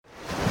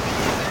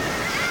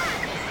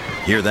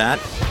Hear that?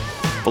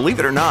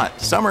 Believe it or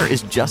not, summer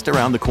is just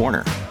around the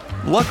corner.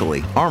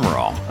 Luckily, Armor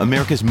All,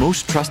 America's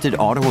most trusted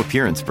auto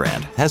appearance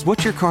brand, has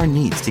what your car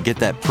needs to get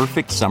that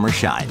perfect summer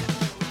shine.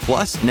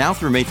 Plus, now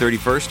through May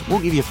 31st, we'll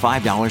give you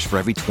 $5 for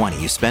every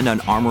 $20 you spend on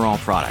Armor All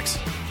products.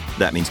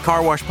 That means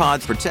car wash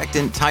pods,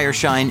 protectant, tire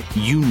shine,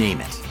 you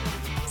name it.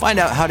 Find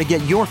out how to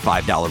get your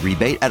 $5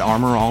 rebate at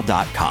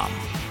armorall.com.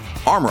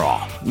 Armor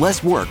All,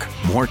 less work,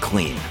 more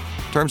clean.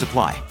 Terms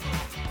apply.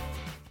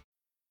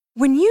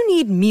 When you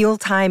need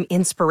mealtime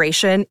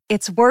inspiration,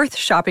 it's worth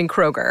shopping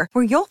Kroger,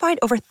 where you'll find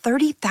over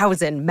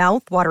 30,000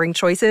 mouth-watering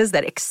choices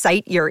that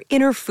excite your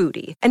inner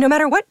foodie. And no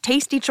matter what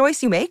tasty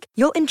choice you make,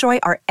 you'll enjoy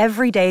our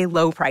everyday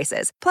low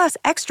prices, plus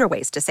extra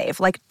ways to save,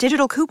 like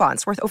digital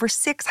coupons worth over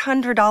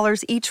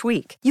 $600 each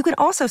week. You can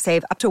also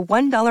save up to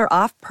 $1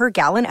 off per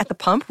gallon at the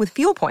pump with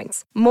fuel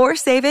points. More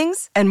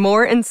savings and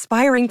more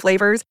inspiring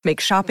flavors make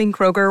shopping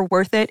Kroger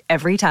worth it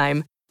every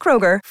time.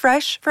 Kroger,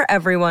 fresh for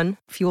everyone.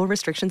 Fuel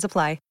restrictions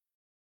apply.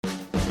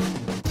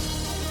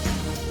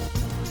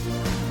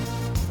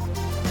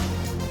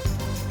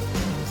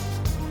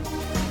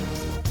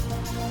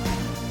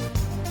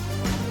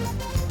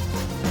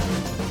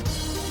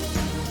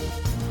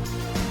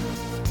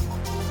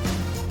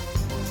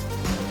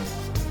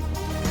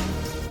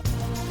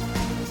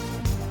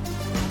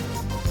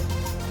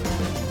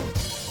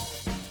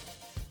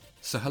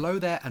 So hello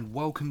there and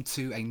welcome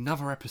to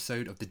another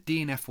episode of the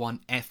DNF1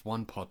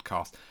 F1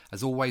 podcast.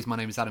 As always, my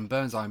name is Adam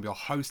Burns. I am your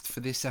host for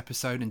this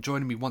episode, and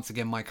joining me once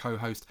again my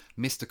co-host,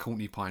 Mr.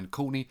 Courtney Pine.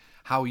 Courtney,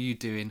 how are you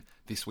doing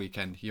this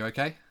weekend? You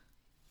okay?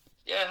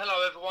 Yeah,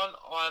 hello everyone.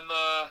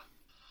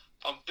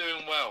 I'm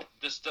doing well.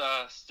 Just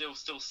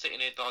still sitting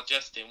here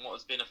digesting what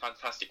has been a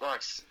fantastic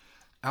race.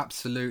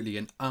 Absolutely,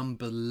 an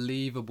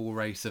unbelievable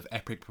race of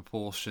epic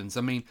proportions.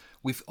 I mean,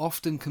 we've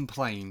often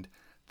complained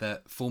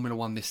that Formula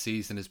One this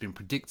season has been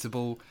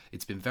predictable.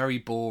 It's been very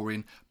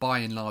boring, by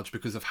and large,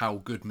 because of how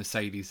good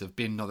Mercedes have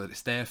been. Not that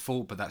it's their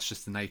fault, but that's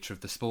just the nature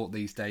of the sport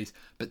these days.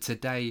 But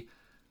today,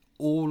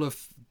 all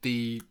of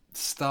the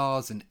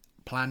stars and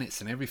planets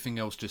and everything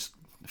else just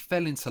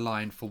fell into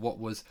line for what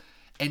was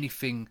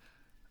anything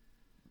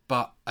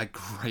but a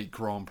great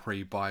Grand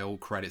Prix by all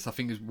credits. I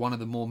think it was one of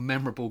the more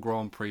memorable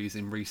Grand Prix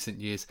in recent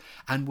years,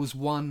 and was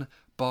won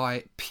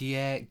by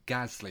Pierre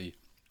Gasly,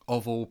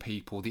 of all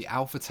people, the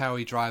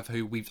AlphaTauri driver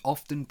who we've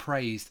often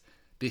praised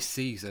this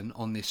season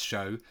on this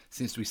show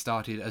since we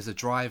started, as a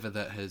driver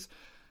that has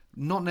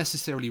not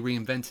necessarily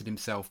reinvented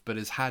himself, but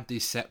has had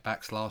these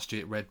setbacks last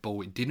year at Red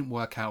Bull. It didn't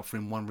work out for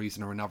him one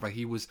reason or another.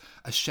 He was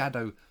a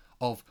shadow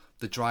of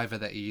the driver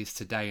that he is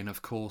today, and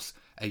of course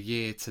a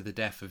year to the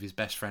death of his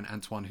best friend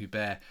Antoine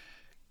Hubert,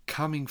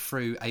 coming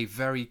through a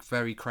very,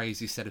 very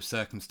crazy set of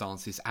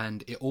circumstances,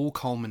 and it all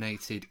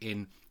culminated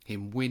in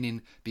him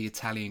winning the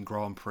Italian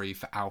Grand Prix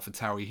for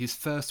AlphaTauri. His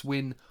first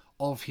win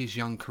of his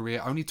young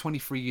career, only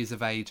 23 years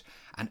of age,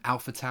 and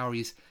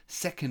AlphaTauri's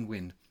second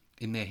win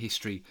in their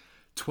history,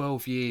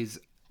 12 years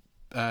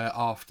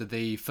after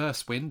the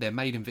first win, their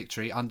maiden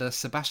victory under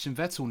Sebastian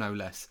Vettel no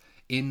less,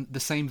 in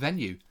the same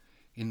venue,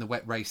 in the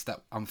wet race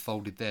that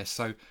unfolded there.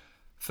 So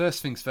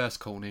first things first,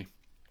 Courtney.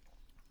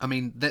 I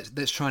mean,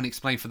 let's try and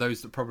explain for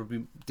those that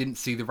probably didn't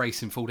see the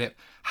race in full depth.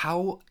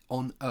 How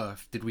on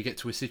earth did we get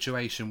to a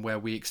situation where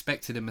we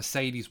expected a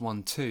Mercedes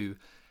 1-2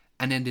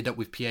 and ended up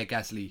with Pierre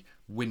Gasly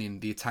winning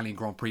the Italian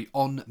Grand Prix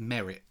on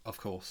merit, of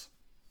course?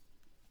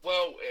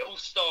 Well, it all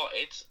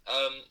started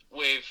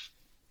with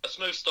a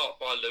smooth start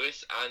by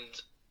Lewis,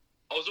 and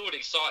I was already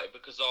excited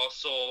because I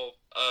saw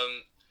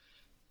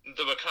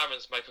the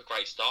McLarens make a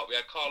great start. We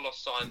had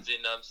Carlos Sainz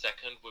in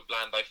second with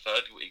Lando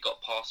third. He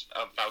got past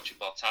Valtteri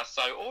Bottas.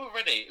 So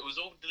already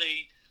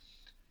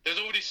there's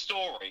all this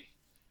story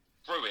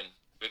brewing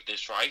with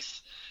this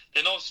race.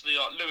 Then obviously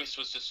Lewis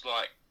was just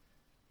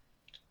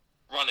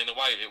running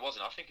away with it,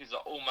 wasn't it? I think he was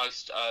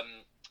almost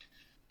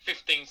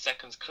 15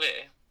 seconds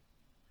clear.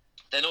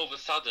 Then all of a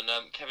sudden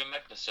Kevin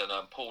Magnussen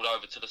pulled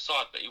over to the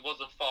side, but he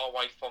wasn't far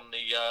away from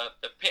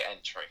the pit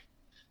entry.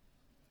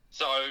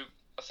 So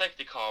a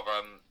safety car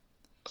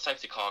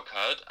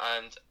occurred,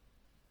 and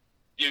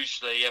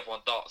usually everyone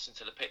darts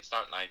into the pits,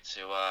 don't they,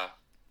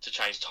 to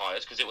change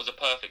tyres, because it was a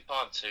perfect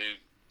time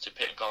to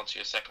pit and go onto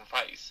your second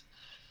phase.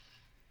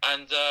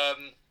 And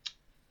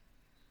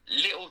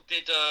little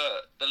did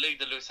the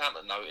leader Lewis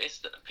Hamilton notice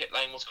that the pit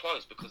lane was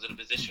closed because of the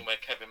position where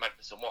Kevin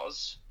Magnussen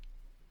was.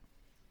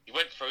 He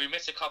went through, he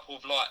missed a couple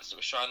of lights that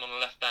were showing on the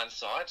left-hand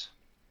side.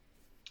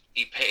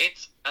 He pitted,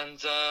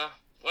 and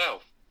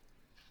well,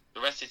 the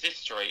rest is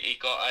history. He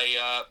got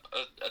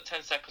a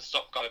 10-second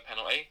stop-go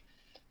penalty,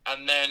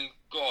 and then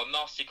got a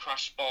nasty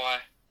crash by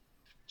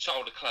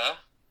Charles Leclerc,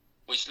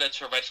 which led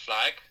to a red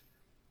flag.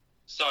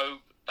 So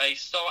they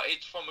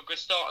started from a good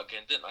start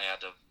again, didn't they,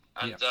 Adam?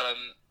 And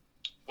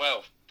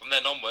well, from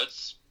then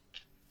onwards,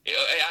 it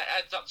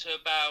adds up to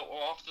about,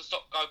 or after the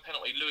stop-go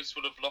penalty, Lewis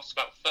would have lost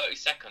about 30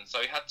 seconds. So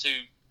he had to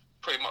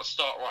pretty much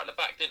start right at the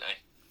back, didn't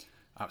he?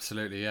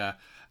 Absolutely, yeah.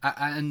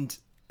 And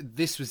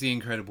this was the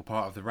incredible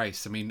part of the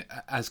race. I mean,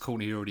 as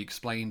Courtney already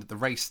explained, the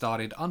race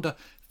started under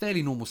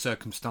fairly normal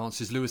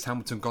circumstances, Lewis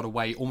Hamilton got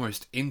away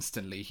almost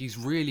instantly. He's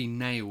really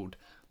nailed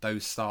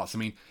those starts. I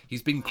mean,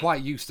 he's been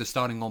quite used to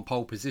starting on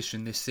pole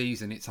position this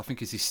season. I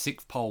think it's his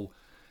 6th pole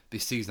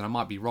this season. I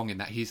might be wrong in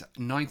that. He's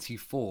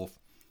 94th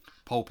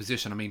pole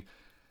position. I mean,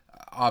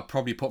 I'd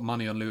probably put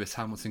money on Lewis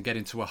Hamilton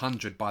getting to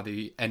 100 by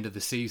the end of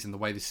the season, the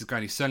way this is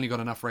going. He's certainly got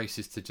enough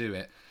races to do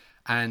it.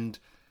 And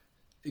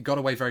he got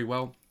away very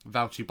well.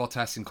 Valtteri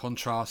Bottas, in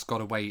contrast, got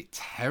away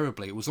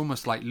terribly. It was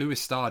almost like Lewis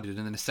started,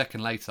 and then a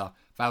second later,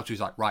 Valtteri's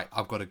like, right,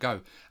 I've got to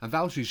go. And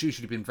Valtteri's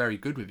usually been very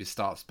good with his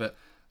starts, but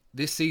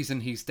this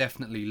season he's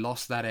definitely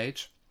lost that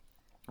edge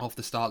off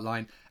the start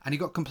line, and he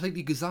got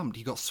completely gazumped.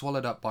 He got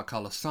swallowed up by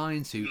Carlos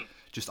Sainz, who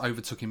just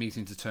overtook him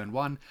easing into turn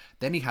 1.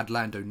 Then he had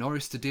Lando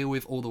Norris to deal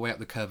with all the way up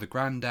the Curva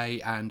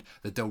Grande and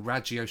the Del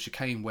Raggio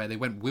chicane, where they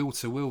went wheel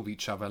to wheel with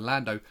each other. And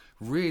Lando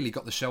really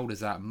got the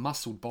shoulders out and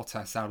muscled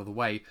Bottas out of the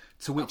way,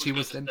 to which he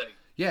was then...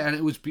 Yeah, and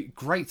it was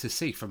great to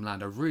see from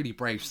Lando. Really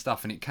brave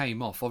stuff, and it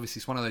came off.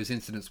 Obviously, it's one of those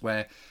incidents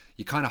where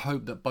you kind of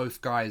hope that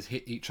both guys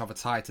hit each other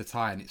tyre to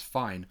tyre, and it's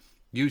fine.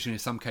 Usually, in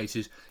some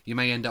cases, you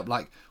may end up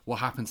like what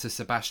happened to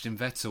Sebastian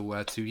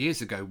Vettel 2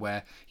 years ago,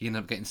 where he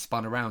ended up getting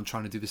spun around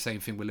trying to do the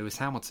same thing with Lewis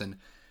Hamilton.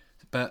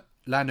 But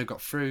Lando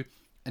got through,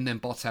 and then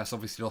Bottas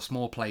obviously lost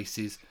more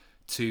places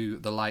to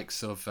the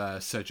likes of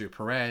Sergio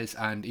Perez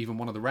and even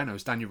one of the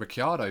Renaults, Daniel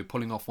Ricciardo,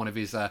 pulling off one of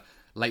his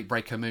late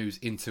breaker moves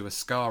into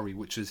Ascari,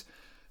 which is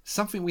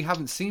something we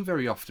haven't seen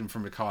very often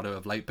from Ricciardo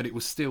of late, but it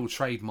was still a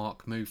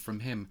trademark move from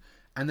him.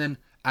 And then,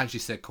 as you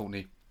said,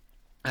 Courtney,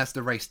 as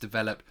the race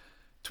developed,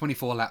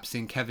 24 laps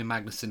in, Kevin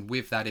Magnussen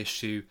with that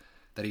issue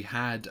that he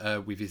had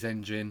with his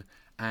engine,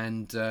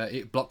 and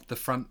it blocked the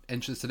front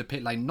entrance to the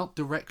pit lane, not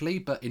directly,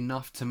 but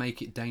enough to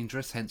make it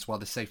dangerous, hence why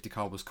the safety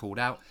car was called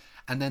out.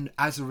 And then,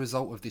 as a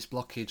result of this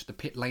blockage, the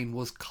pit lane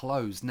was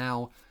closed.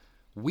 Now,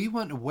 we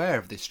weren't aware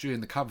of this during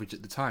the coverage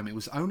at the time. It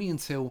was only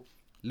until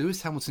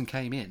Lewis Hamilton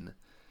came in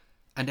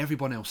and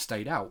everyone else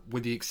stayed out,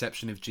 with the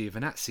exception of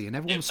Giovinazzi, and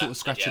everyone was sort of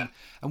scratching,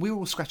 and we were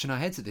all scratching our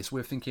heads at this. We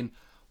were thinking,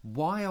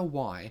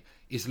 why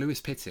is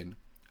Lewis pitting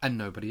and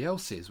nobody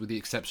else is, with the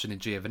exception of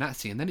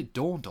Giovinazzi? And then it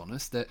dawned on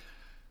us that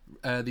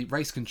the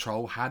race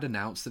control had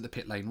announced that the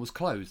pit lane was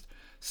closed.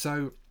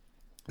 So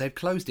they've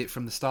closed it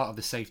from the start of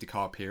the safety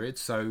car period,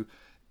 so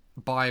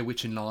by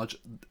which in large,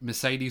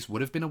 Mercedes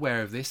would have been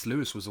aware of this.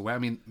 Lewis was aware. I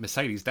mean,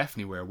 Mercedes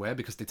definitely were aware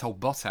because they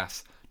told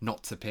Bottas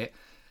not to pit.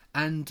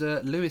 And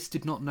Lewis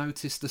did not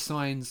notice the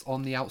signs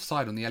on the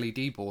outside, on the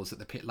LED boards, that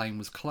the pit lane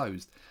was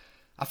closed.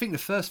 I think the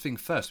first thing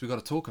first we've got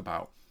to talk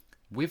about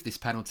with this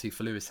penalty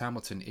for Lewis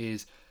Hamilton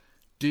is,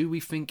 do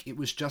we think it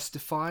was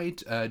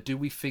justified? Do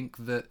we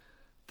think that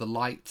the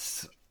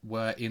lights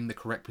were in the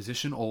correct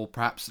position, or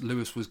perhaps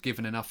Lewis was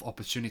given enough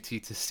opportunity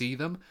to see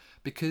them?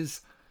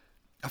 Because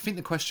I think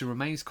the question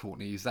remains,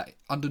 Courtney, is that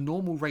under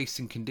normal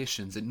racing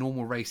conditions, at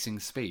normal racing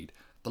speed,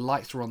 the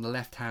lights were on the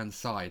left-hand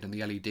side and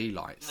the LED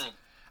lights.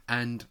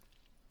 And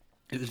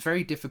it was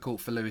very difficult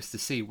for Lewis to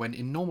see when,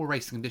 in normal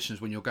racing conditions,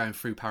 when you're going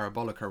through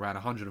parabolica around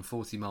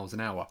 140 miles an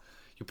hour,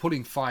 you're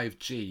putting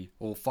 5G,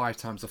 or 5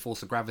 times the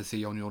force of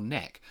gravity, on your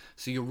neck.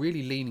 So you're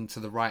really leaning to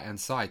the right-hand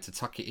side to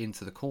tuck it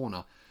into the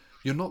corner.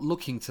 You're not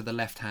looking to the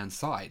left-hand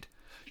side.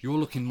 You're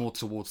looking more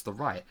towards the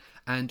right.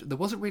 And there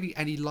wasn't really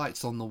any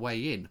lights on the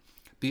way in.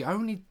 The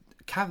only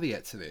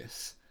caveat to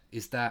this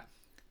is that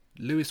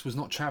Lewis was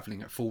not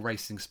travelling at full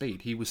racing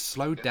speed. He was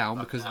slowed down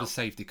because of the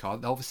safety car.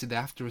 Obviously, they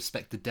have to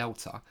respect the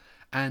delta.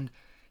 And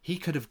he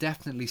could have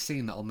definitely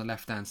seen that on the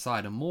left-hand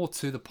side. And more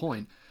to the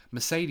point,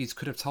 Mercedes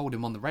could have told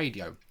him on the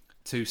radio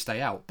to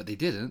stay out, but they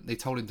didn't. They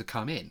told him to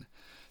come in.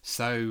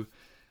 So,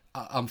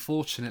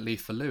 unfortunately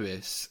for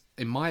Lewis,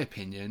 in my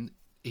opinion,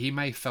 he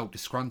may have felt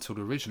disgruntled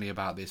originally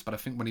about this, but I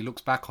think when he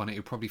looks back on it,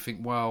 he'll probably think,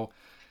 well,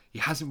 he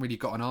hasn't really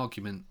got an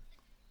argument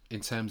in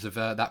terms of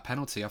that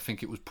penalty. I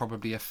think it was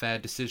probably a fair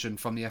decision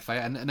from the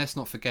FIA. And let's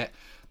not forget,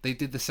 they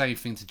did the same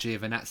thing to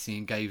Giovinazzi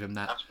and gave him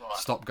that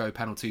stop-go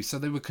penalty. So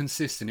they were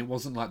consistent. It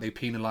wasn't like they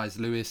penalised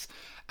Lewis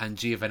and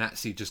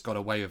Giovinazzi just got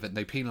away with it.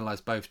 They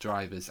penalised both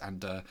drivers,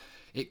 and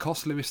it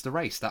cost Lewis the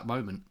race, that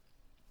moment.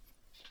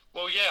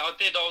 Well, yeah, I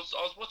did. I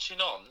was watching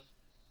on,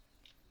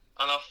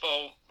 and I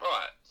thought,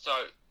 right, so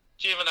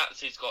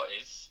Giovinazzi's got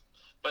his,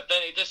 but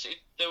then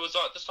there was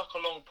just like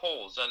a long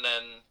pause, and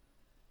then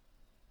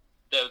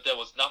there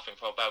was nothing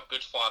for about a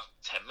good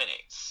 5-10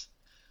 minutes.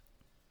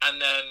 And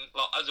then,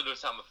 like, as a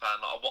Lewis Hamilton fan,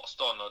 like, I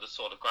watched on, I just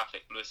saw the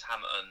graphic, Lewis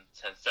Hamilton,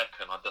 10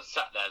 second. I just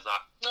sat there, I was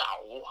like, no,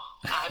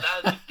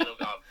 how's this going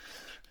to go?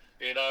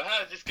 You know,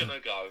 how's this going to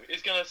go?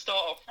 It's going to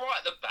start off right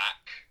at the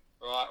back,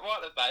 right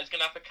at the back. It's going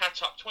to have to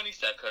catch up 20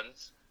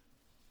 seconds.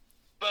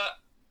 But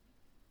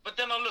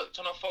then I looked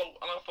and I thought,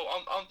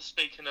 I'm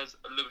speaking as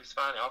a Lewis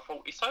fan, I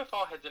thought, he's so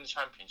far ahead in the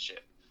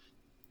championship.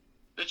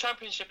 The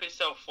championship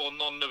itself for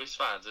non-Lewis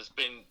fans has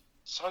been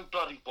so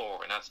bloody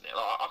boring, hasn't it?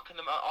 Like,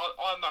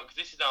 I know, because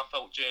this is how I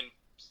felt during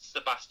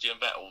Sebastian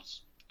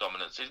Vettel's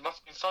dominance. It must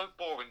have been so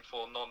boring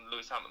for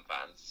non-Lewis Hamilton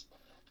fans.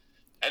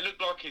 It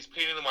looked like he's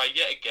peeling away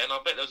yet again.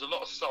 I bet there was a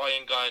lot of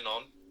sighing going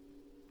on.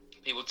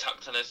 People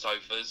tucked on their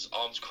sofas,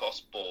 arms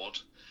crossed, bored.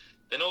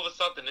 Then all of a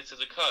sudden this has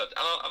occurred.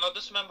 And I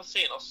just remember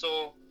I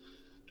saw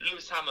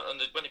Lewis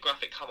Hamilton when the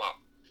graphic come up.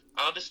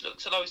 And I just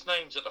looked at those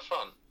names at the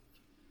front.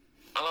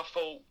 And I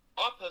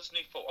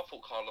personally thought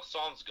Carlos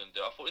Sainz was going to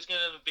do it. I thought it's going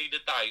to be the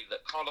day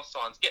that Carlos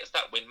Sainz gets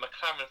that win.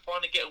 McLaren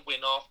finally get a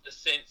win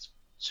since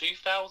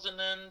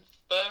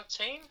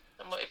 2013,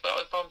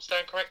 if I'm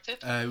staying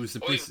corrected. It was the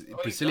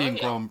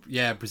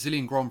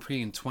Brazilian Grand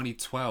Prix in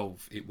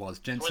 2012. It was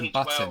Jenson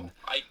Button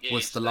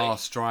was the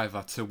last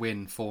driver to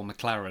win for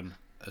McLaren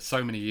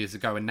so many years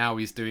ago, and now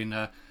he's doing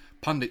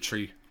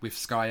punditry with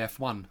Sky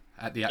F1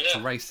 at the actual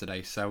race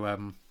today.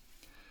 So,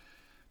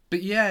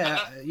 but you're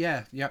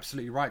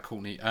absolutely right,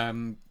 Courtney. I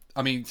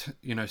mean,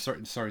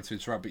 sorry to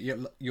interrupt, but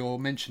you're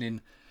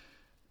mentioning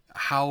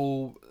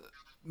how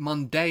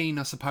mundane,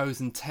 I suppose,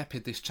 and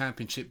tepid this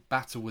championship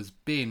battle has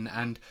been,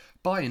 and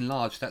by and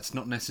large that's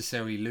not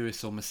necessarily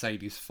Lewis or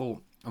Mercedes'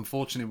 fault.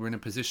 Unfortunately, we're in a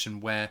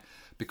position where,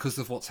 because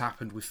of what's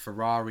happened with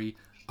Ferrari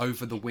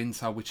over the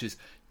winter, which has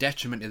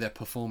detrimented their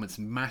performance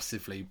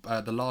massively,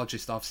 the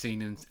largest I've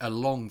seen in a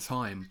long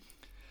time,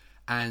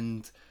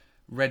 and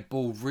Red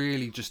Bull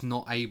really just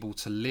not able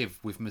to live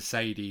with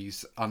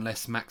Mercedes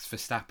unless Max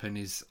Verstappen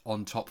is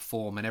on top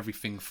form and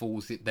everything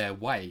falls their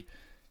way.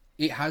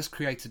 It has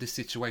created a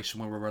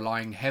situation where we're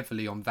relying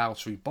heavily on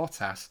Valtteri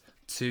Bottas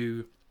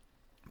to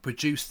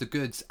produce the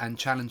goods and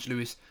challenge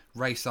Lewis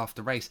race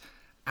after race,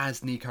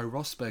 as Nico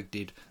Rosberg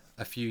did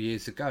a few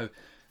years ago.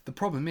 The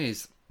problem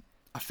is,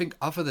 I think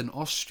other than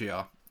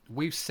Austria,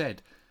 we've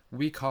said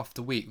week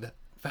after week that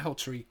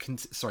Valtteri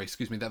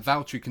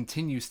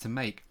continues to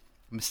make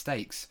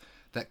mistakes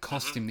that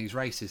cost him these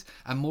races,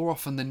 and more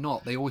often than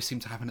not they always seem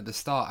to happen at the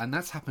start, and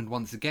that's happened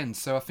once again.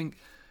 So I think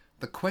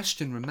the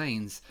question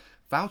remains,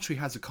 Valtteri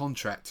has a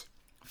contract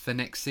for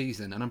next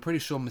season, and I'm pretty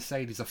sure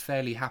Mercedes are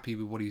fairly happy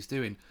with what he's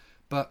doing,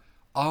 but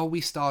are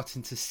we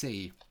starting to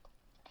see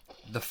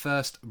the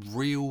first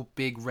real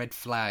big red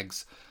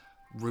flags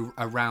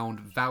around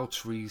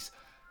Valtteri's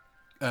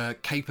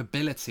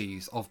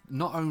capabilities of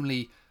not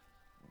only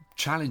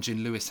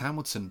challenging Lewis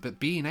Hamilton, but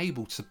being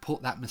able to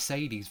put that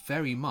Mercedes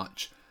very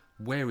much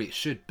where it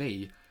should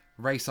be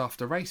race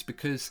after race?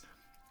 Because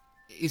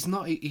it's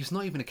not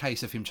even a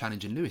case of him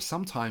challenging Lewis.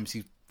 Sometimes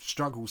he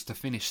struggles to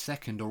finish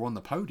second or on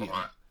the podium.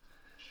 Right.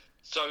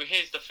 So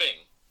here's the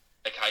thing,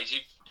 okay,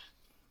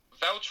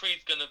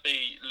 Valtteri's going to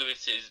be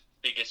Lewis's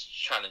biggest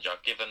challenger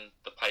given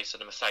the pace of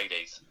the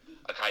Mercedes.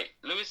 Okay,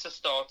 Lewis has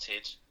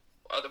started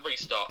at the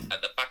restart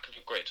at the back of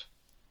the grid,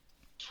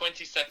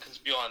 20 seconds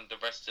behind the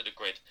rest of the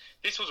grid.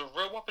 This was a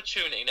real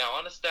opportunity. Now, I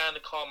understand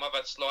the car might have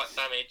had slight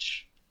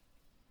damage,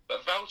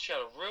 but Valtteri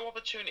had a real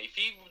opportunity. If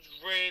he was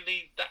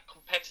really that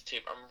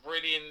competitive and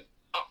really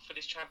up for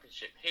this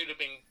championship, he would have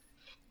been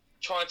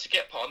trying to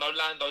get part. I know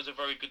Lando's a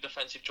very good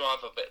defensive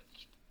driver, but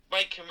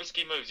making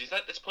risky moves. He's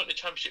at this point in the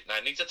championship now.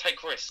 He needs to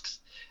take risks.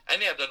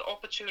 And he had an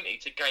opportunity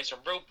to gain some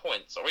real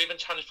points or even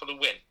challenge for the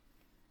win.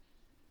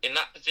 In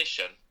that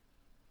position,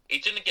 he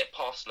didn't get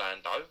past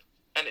Lando,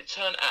 and it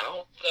turned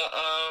out that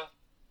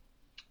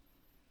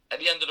at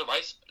the end of the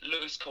race,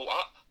 Lewis caught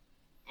up,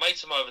 made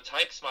some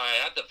overtakes, may I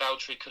add, that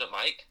Valtteri couldn't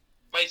make,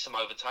 made some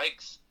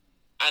overtakes,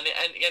 and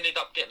he ended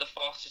up getting the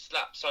fastest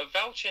lap. So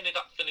Valtteri ended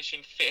up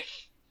finishing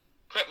 5th.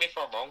 Correct me if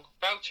I'm wrong,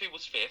 Valtteri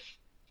was 5th,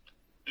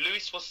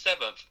 Lewis was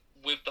 7th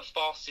with the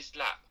fastest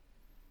lap.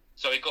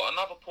 So he got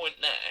another point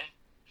there.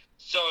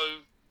 So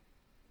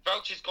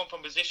Valtteri's gone from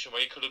a position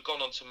where he could have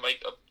gone on to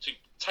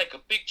take a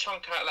big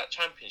chunk out of that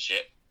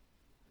championship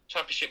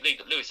lead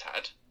that Lewis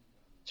had,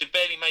 to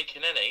barely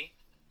making any,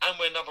 and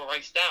we're another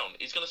race down.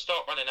 He's going to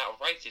start running out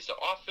of races. So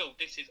I feel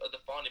this is a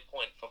defining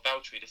point for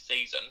Valtteri this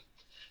season.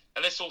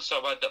 And let's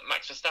also add that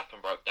Max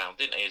Verstappen broke down,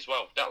 didn't he, as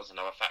well? That was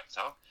another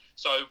factor.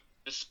 So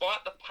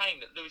despite the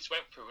pain that Lewis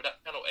went through with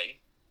that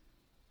penalty,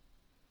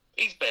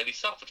 he's barely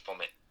suffered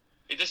from it.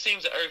 It just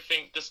seems that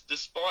everything,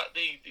 despite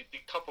the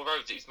couple of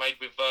errors that he's made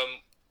with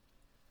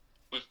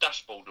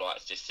dashboard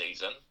lights this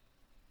season,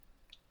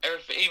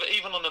 everything,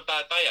 even on a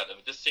bad day, Adam,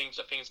 it just seems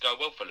that things go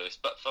well for Lewis.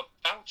 But for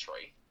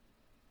Valtteri,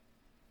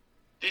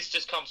 this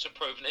just comes to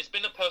prove, and it's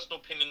been a personal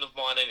opinion of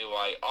mine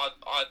anyway, I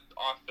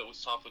feel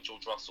it's time for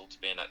George Russell to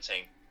be in that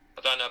team.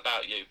 I don't know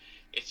about you.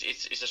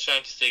 It's a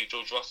shame to see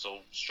George Russell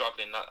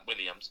struggling at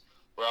Williams,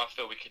 where I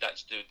feel we could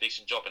actually do a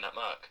decent job in that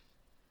Merc.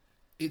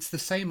 It's the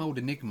same old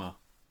enigma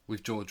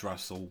with George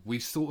Russell.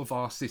 We've sort of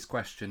asked this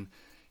question,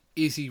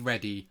 is he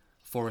ready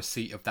for a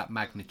seat of that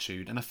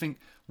magnitude? And I think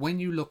when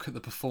you look at the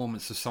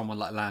performance of someone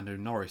like Lando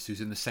Norris,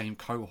 who's in the same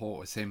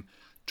cohort as him,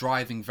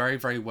 driving very,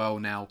 very well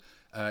now,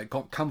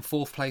 come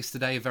 4th place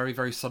today, a very,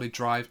 very solid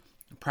drive.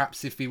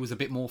 Perhaps if he was a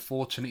bit more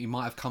fortunate, he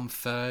might have come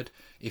 3rd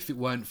if it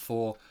weren't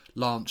for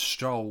Lance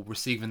Stroll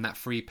receiving that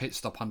free pit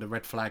stop under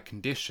red flag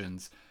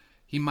conditions.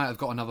 He might have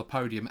got another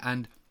podium.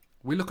 And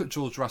we look at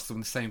George Russell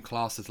in the same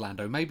class as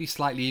Lando, maybe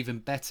slightly even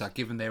better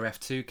given their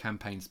F2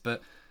 campaigns,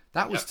 but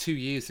that was 2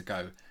 years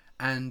ago.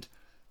 And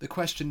the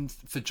question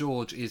for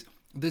George is,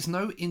 there's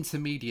no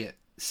intermediate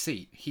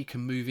seat he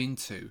can move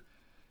into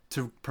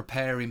to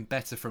prepare him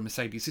better for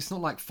Mercedes. It's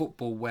not like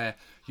football where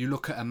you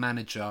look at a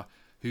manager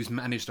who's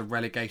managed a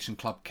relegation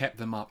club, kept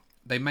them up,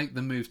 they make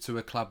the move to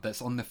a club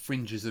that's on the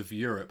fringes of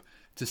Europe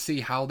to see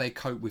how they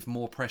cope with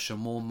more pressure,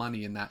 more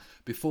money in that,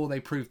 before they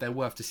prove their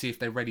worth, to see if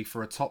they're ready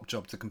for a top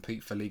job to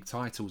compete for league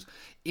titles.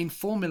 In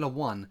Formula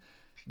One,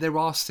 there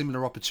are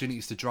similar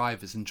opportunities to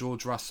drivers, and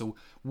George Russell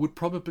would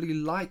probably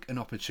like an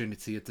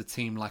opportunity at a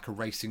team like a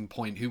Racing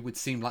Point, who would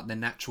seem like the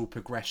natural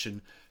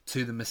progression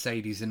to the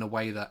Mercedes, in a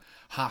way that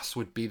Haas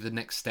would be the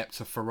next step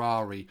to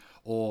Ferrari,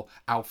 or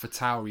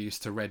AlphaTauri is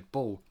to Red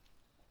Bull.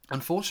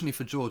 Unfortunately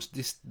for George,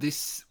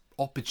 this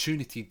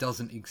opportunity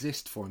doesn't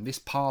exist for him. This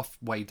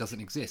pathway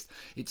doesn't exist.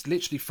 It's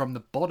literally from the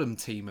bottom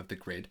team of the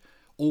grid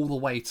all the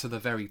way to the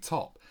very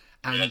top.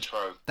 And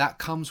that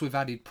comes with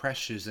added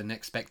pressures and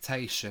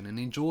expectation. And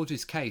in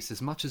George's case,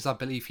 as much as I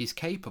believe he's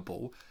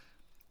capable,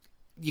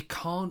 you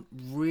can't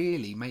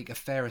really make a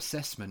fair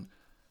assessment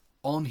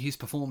on his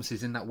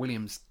performances in that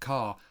Williams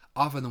car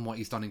other than what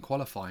he's done in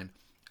qualifying.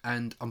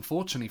 And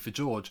unfortunately for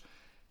George,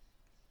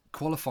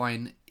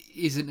 qualifying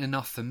isn't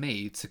enough for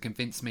me to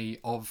convince me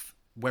of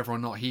whether or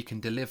not he can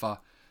deliver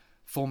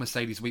for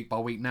Mercedes week by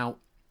week. Now,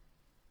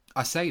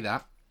 I say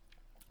that,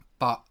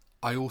 but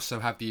I also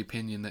have the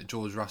opinion that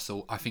George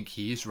Russell, I think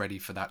he is ready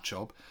for that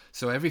job.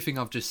 So everything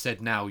I've just said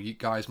now, you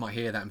guys might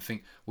hear that and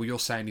think, well, you're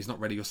saying he's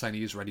not ready, you're saying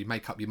he is ready.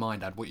 Make up your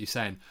mind, Ad, what you're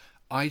saying.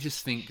 I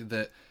just think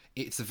that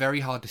it's a very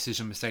hard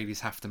decision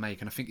Mercedes have to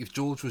make. And I think if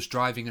George was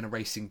driving in a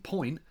Racing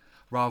Point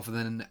rather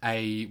than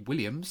a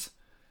Williams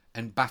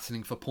and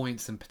battling for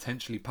points and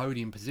potentially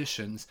podium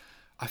positions,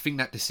 I think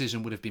that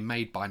decision would have been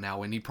made by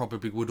now, and he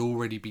probably would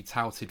already be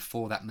touted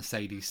for that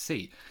Mercedes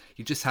seat.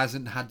 He just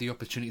hasn't had the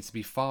opportunity to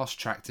be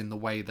fast-tracked in the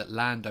way that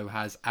Lando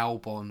has,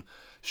 Albon,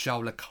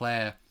 Charles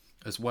Leclerc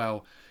as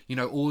well. You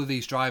know, all of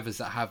these drivers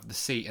that have the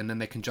seat and then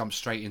they can jump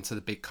straight into the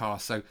big car.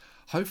 So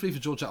hopefully for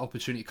George that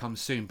opportunity comes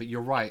soon. But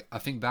you're right, I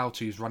think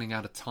Valtteri is running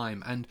out of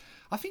time. And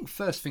I think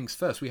first things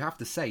first, we have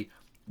to say,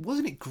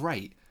 wasn't it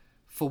great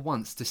for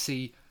once to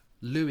see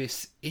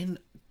Lewis in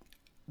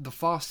the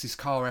fastest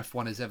car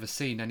F1 has ever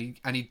seen,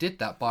 and he did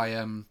that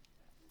by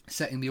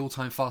setting the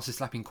all-time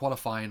fastest lap in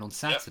qualifying on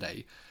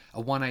Saturday,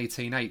 a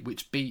 1:18.8,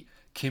 which beat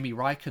Kimi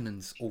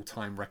Raikkonen's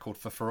all-time record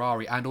for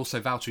Ferrari, and also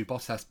Valtteri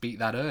Bottas beat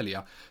that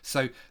earlier.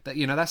 So that,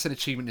 you know, that's an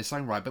achievement in its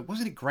own right. But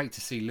wasn't it great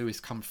to see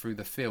Lewis come through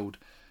the field,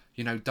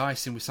 you know,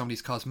 dicing with some of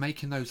these cars,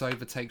 making those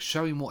overtakes,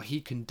 showing what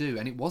he can do?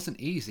 And it wasn't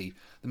easy.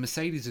 The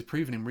Mercedes has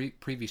proven in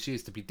previous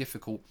years to be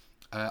difficult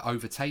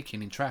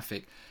overtaking in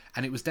traffic,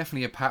 and it was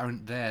definitely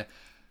apparent there.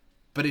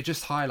 But it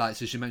just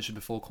highlights, as you mentioned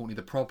before, Courtney,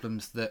 the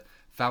problems that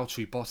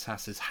Valtteri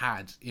Bottas has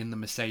had in the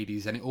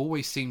Mercedes. And it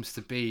always seems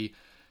to be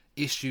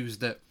issues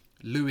that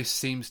Lewis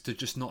seems to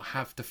just not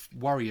have to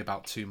worry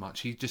about too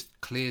much. He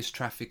just clears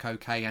traffic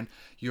okay. And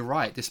you're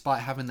right,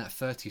 despite having that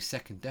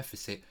 30-second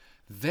deficit,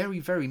 very,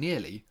 very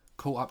nearly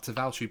caught up to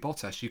Valtteri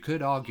Bottas. You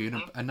could argue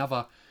in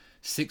another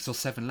 6 or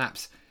 7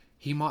 laps,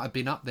 he might have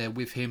been up there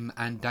with him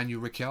and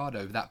Daniel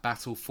Ricciardo, that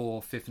battle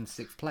for 5th and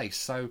 6th place.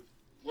 So,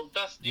 well,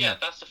 that's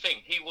the thing.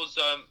 He was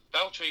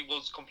Valtteri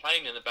was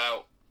complaining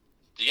about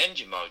the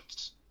engine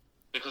modes,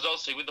 because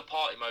obviously with the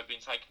party mode being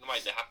taken away,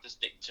 they have to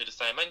stick to the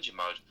same engine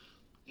mode.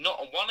 Not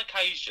on one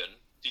occasion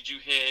did you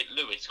hear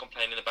Lewis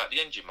complaining about the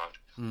engine mode.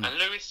 And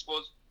Lewis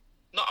was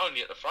not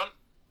only at the front,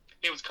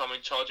 he was coming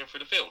charging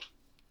through the field.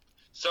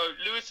 So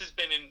Lewis has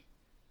been in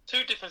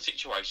 2 different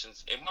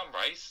situations in one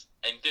race,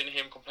 and didn't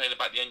hear him complain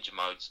about the engine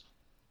modes.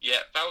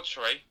 Yet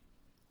Valtteri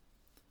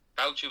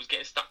was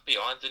getting stuck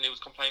behind, and he was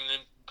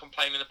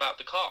complaining about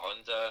the car.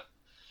 And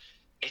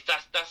if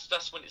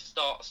that's when it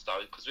starts,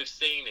 though, because we've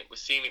seen it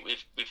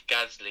with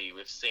Gasly,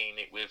 we've seen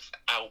it with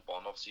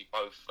Albon, obviously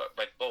both at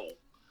Red Bull.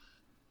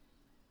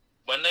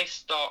 When they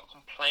start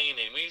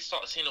complaining, when you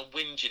start seeing a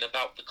whinging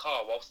about the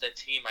car whilst their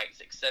teammates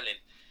excelling,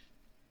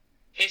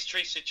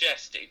 history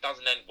suggests that it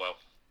doesn't end well.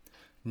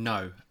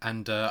 No,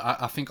 and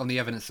I think on the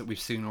evidence that we've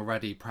seen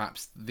already,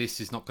 perhaps this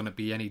is not going to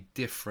be any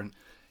different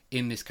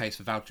in this case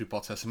for Valtteri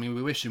Bottas. I mean,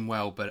 we wish him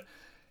well, but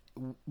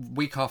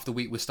week after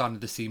week we're starting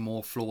to see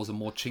more flaws and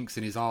more chinks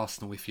in his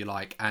arsenal, if you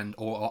like,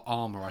 or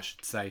armour, I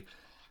should say.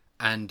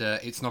 And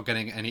it's not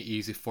getting any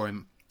easier for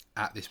him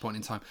at this point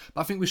in time.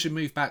 But I think we should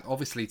move back,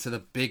 obviously, to the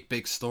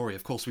big story.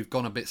 Of course, we've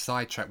gone a bit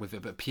sidetracked with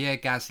it, but Pierre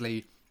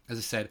Gasly, as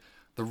I said,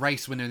 the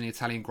race winner in the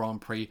Italian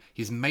Grand Prix,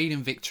 his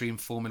maiden victory in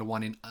Formula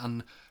One in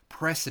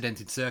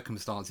unprecedented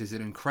circumstances,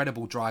 an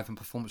incredible drive and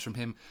performance from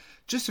him.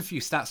 Just a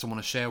few stats I want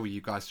to share with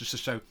you guys, just to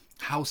show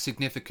how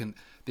significant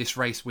this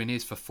race win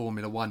is for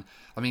Formula One.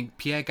 I mean,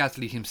 Pierre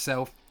Gasly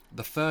himself,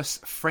 the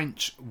first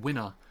French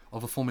winner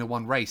of a Formula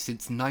One race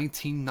since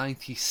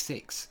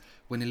 1996,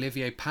 when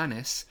Olivier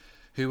Panis,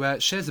 who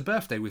shares a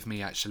birthday with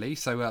me, actually,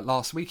 so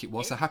last week it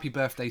was, so happy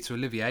birthday to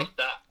Olivier.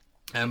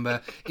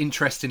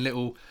 Interesting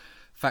little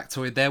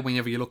factoid there.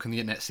 Whenever you look on the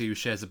internet, see who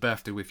shares a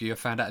birthday with you. I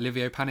found out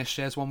Olivier Panis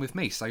shares one with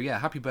me. So yeah,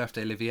 happy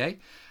birthday, Olivier.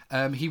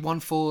 He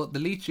won for the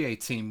Ligier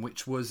team,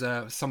 which was,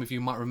 some of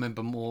you might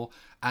remember more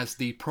as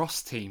the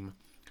Prost team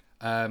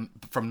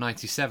from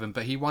 97.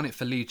 But he won it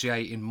for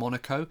Ligier in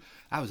Monaco.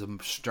 That was a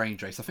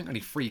strange race. I think only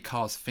 3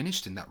 cars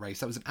finished in that race.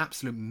 That was an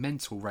absolute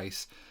mental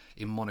race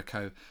in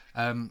Monaco.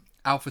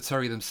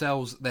 AlphaTauri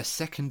themselves, their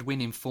second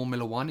win in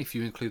Formula One, if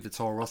you include the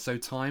Toro Rosso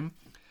time,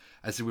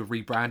 as they were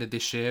rebranded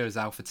this year as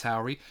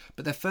AlphaTauri,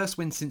 but their first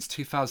win since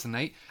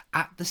 2008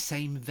 at the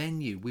same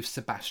venue with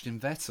Sebastian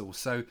Vettel.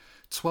 So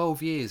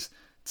 12 years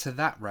to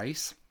that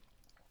race.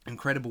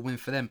 Incredible win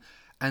for them.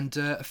 And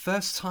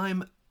first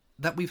time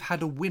that we've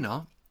had a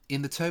winner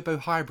in the turbo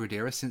hybrid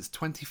era since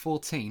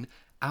 2014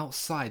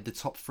 outside the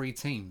top 3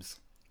 teams,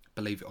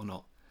 believe it or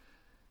not.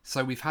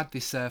 So we've had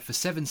this for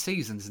 7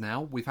 seasons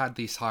now. We've had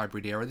this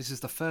hybrid era. This is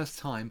the first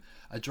time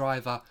a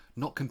driver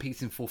not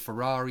competing for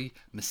Ferrari,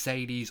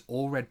 Mercedes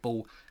or Red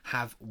Bull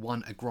have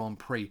won a Grand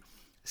Prix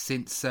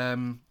since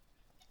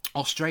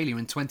Australia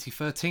in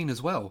 2013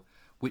 as well.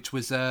 Which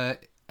was,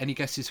 any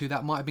guesses who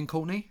that might have been,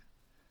 Courtney?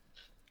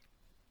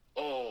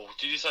 Oh,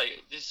 did you say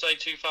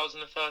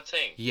 2013?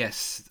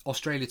 Yes,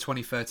 Australia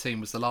 2013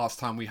 was the last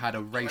time we had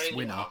a race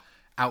winner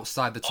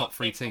outside the top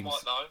 3 teams. I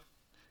might know.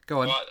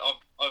 Go on.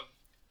 Right,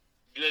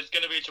 there's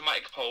going to be a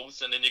dramatic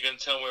pause, and then you're going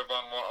to tell me whether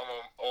I'm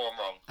right or I'm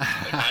wrong.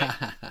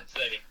 Okay? Let's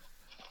see.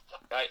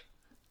 Okay.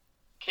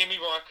 Kimi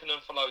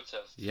Räikkönen for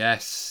Lotus.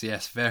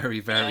 Yes,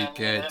 very, very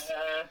good.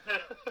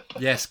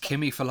 Yes,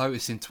 Kimi for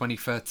Lotus in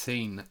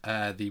 2013,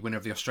 the winner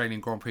of the Australian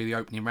Grand Prix, the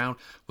opening round,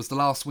 was the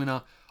last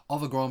winner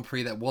of a Grand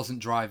Prix that wasn't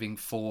driving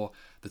for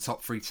the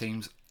top 3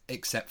 teams,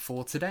 except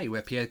for today,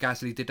 where Pierre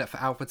Gasly did that for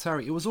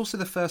AlphaTauri. It was also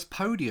the first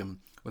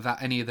podium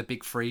without any of the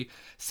big 3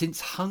 since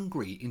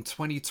Hungary in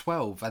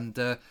 2012,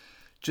 and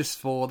just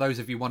for those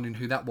of you wondering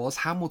who that was,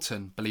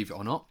 Hamilton, believe it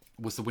or not,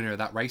 was the winner of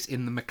that race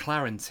in the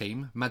McLaren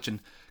team. Imagine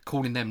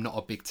calling them not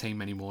a big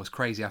team anymore. It's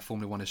crazy how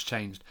Formula 1 has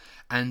changed.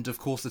 And of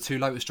course the 2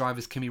 Lotus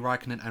drivers, Kimi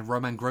Räikkönen and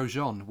Romain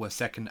Grosjean, were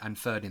second and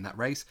third in that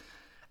race.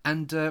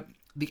 And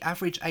the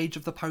average age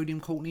of the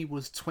podium, Courtney,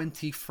 was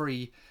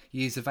 23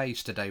 years of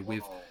age today,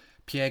 with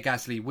Pierre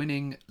Gasly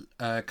winning,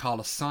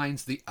 Carlos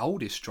Sainz, the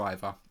oldest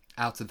driver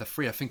out of the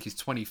 3, I think he's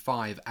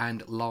 25,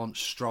 and Lance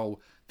Stroll,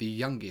 the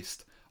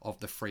youngest of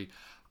the 3.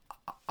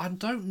 I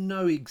don't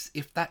know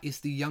if that is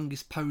the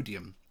youngest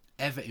podium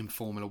ever in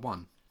Formula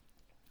 1.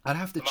 I'd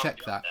have to check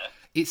that.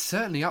 It's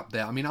certainly up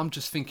there. I mean, I'm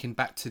just thinking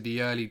back to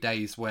the early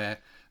days where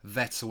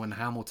Vettel and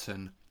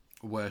Hamilton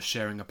were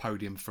sharing a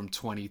podium from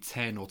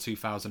 2010 or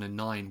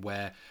 2009,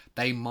 where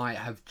they might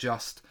have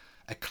just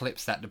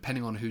eclipsed that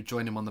depending on who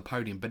joined them on the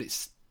podium. But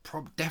it's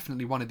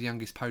definitely one of the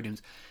youngest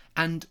podiums.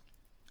 And,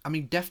 I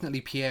mean,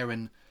 definitely Pierre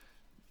and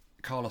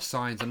Carlos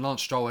Sainz and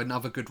Lance Stroll,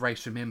 another good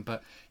race from him.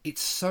 But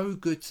it's so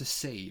good to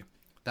see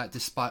that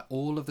despite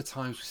all of the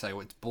times we say, oh,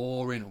 it's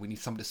boring or we need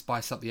something to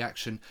spice up the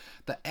action,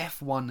 that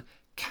F1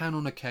 can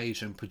on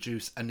occasion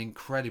produce an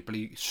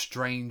incredibly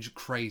strange,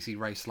 crazy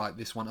race like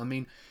this one. I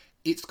mean,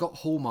 it's got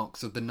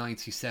hallmarks of the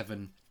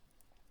 97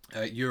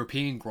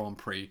 European Grand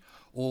Prix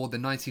or the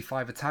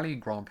 95 Italian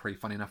Grand Prix,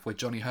 funny enough, where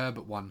Johnny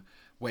Herbert won,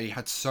 where he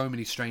had so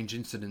many strange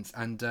incidents.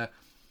 And,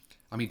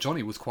 I mean,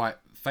 Johnny was quite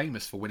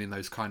famous for winning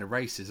those kind of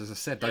races. As I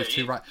said, those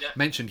two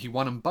mentioned, he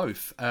won them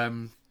both.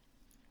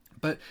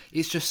 But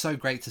it's just so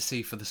great to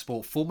see for the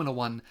sport. Formula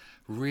 1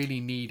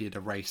 really needed a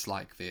race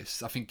like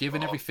this. I think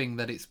given everything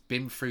that it's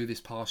been through this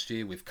past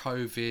year with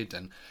COVID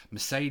and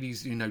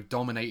Mercedes,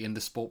 dominating the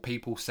sport,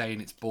 people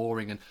saying it's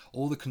boring and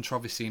all the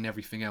controversy and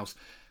everything else,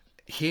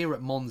 here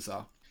at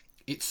Monza,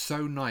 it's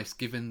so nice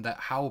given that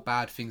how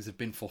bad things have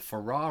been for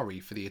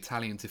Ferrari, for the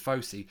Italian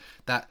Tifosi,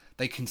 that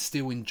they can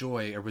still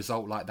enjoy a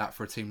result like that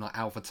for a team like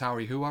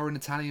AlphaTauri, who are an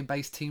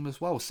Italian-based team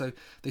as well. So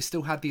they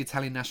still had the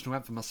Italian national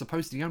anthem. I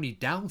suppose the only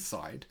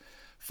downside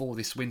for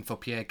this win for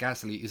Pierre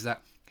Gasly is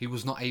that he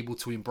was not able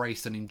to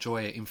embrace and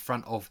enjoy it in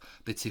front of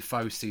the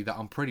Tifosi that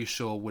I'm pretty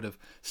sure would have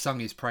sung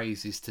his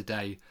praises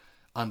today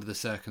under the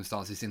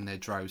circumstances in their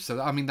droves. So,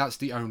 I mean, that's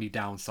the only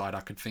downside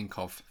I could think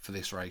of for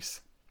this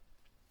race.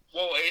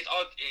 Well, it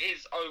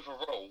is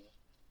overall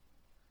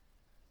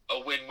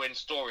a win-win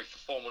story for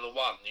Formula 1,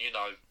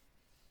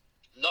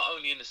 not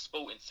only in the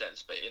sporting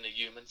sense, but in a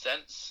human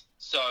sense.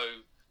 So,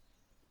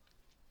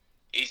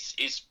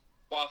 it's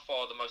by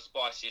far the most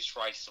spiciest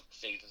race of the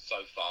season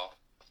so far.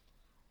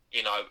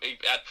 It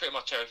had pretty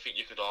much everything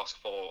you could ask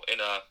for in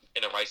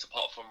a race,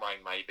 apart from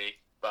rain, maybe.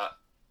 But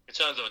in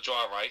terms of a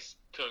dry race,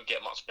 couldn't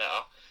get much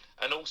better.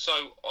 And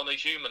also, on a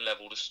human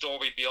level, the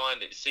story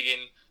behind it,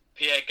 seeing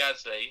Pierre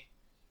Gasly,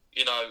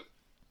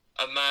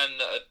 a man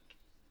that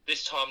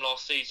this time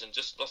last season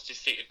just lost his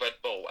seat at Red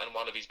Bull and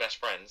one of his best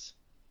friends,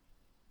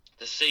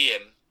 to see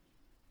him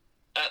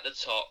at the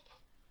top,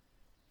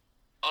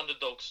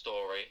 underdog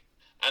story.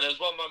 And there was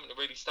one moment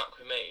that really stuck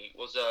with me,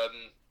 was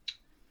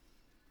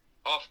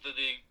after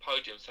the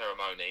podium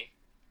ceremony,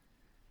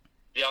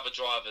 the other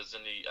drivers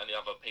and the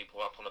other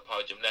people up on the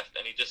podium left,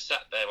 and he just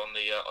sat there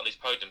on his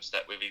podium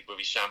step with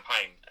his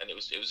champagne, and it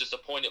was just a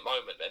poignant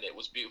moment, and it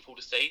was beautiful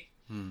to see.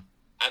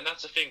 And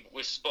that's the thing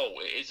with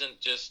sport; it isn't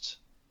just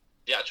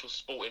the actual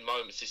sporting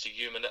moments; it's a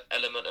human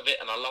element of it,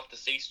 and I love to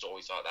see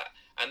stories like that.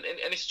 And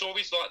it's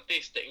stories like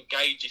this that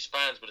engages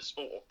fans with the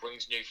sport or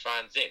brings new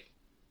fans in.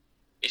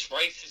 It's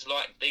races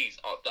like these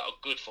that are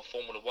good for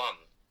Formula 1,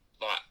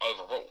 like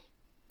overall.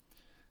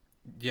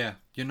 Yeah,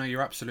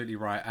 you're absolutely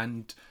right.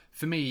 And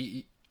for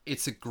me,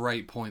 it's a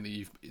great point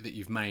that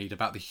you've made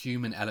about the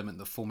human element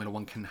that Formula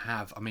One can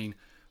have. I mean,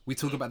 we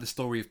talk about the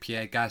story of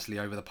Pierre Gasly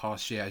over the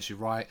past year, as you're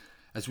right.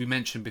 As we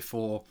mentioned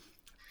before,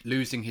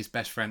 losing his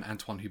best friend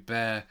Antoine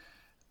Hubert,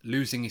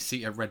 losing his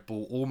seat at Red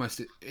Bull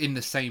almost in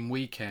the same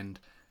weekend,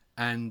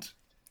 and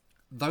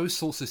those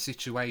sorts of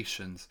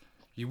situations,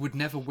 you would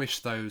never wish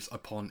those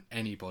upon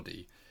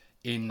anybody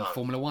in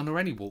Formula One or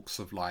any walks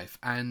of life.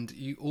 And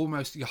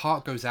your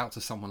heart goes out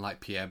to someone like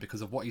Pierre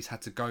because of what he's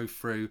had to go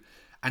through,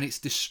 and it's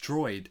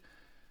destroyed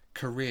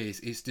careers.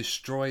 It's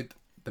destroyed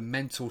the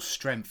mental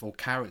strength or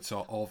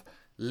character of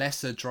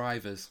lesser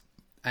drivers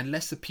and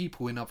lesser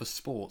people in other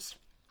sports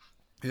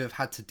who have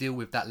had to deal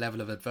with that level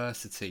of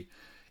adversity.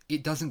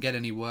 It doesn't get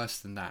any worse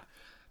than that.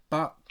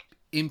 But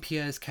in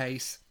Pierre's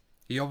case,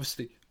 he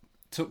obviously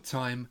took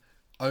time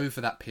over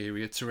that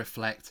period to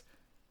reflect,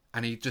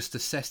 and he just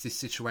assessed his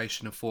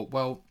situation and thought,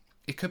 well,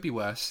 it could be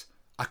worse.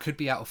 I could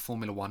be out of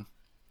Formula One.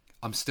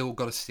 I'm still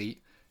got a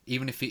seat,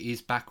 even if it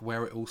is back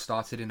where it all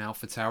started in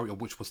AlphaTauri, or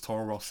which was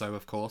Toro Rosso,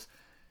 of course.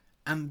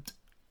 And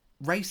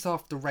race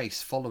after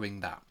race following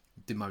that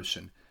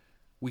demotion,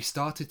 we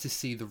started to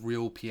see the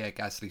real Pierre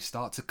Gasly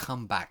start to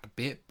come back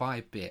bit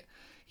by bit.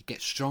 He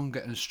gets stronger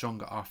and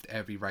stronger after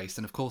every race.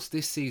 And of course,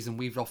 this season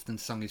we've often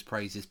sung his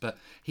praises, but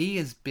he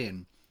has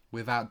been,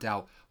 without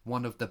doubt,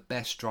 one of the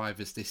best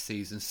drivers this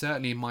season,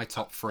 certainly in my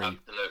top three.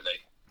 Absolutely.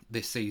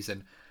 This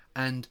season.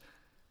 And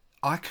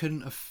I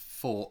couldn't have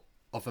thought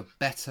of a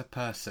better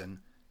person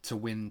to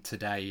win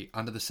today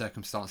under the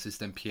circumstances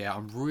than Pierre.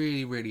 I'm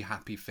really, really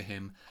happy for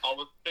him. I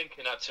was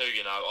thinking that too,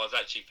 I was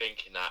actually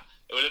thinking that.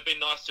 It would have been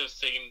nice to have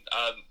seen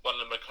one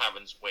of the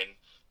McLarens win,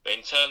 but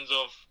in terms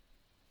of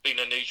being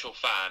a neutral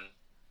fan,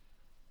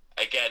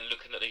 again,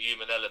 looking at the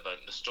human element,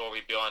 the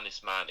story behind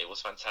this man, it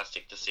was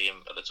fantastic to see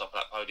him at the top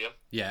of that podium.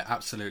 Yeah,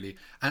 absolutely.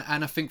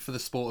 And I think for the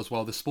sport as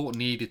well, the sport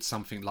needed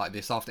something like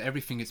this. After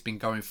everything it's been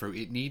going through,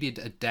 it needed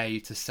a day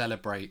to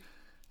celebrate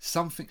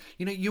something.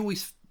 You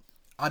always...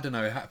 I don't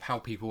know how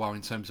people are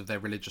in terms of their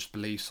religious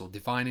beliefs or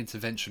divine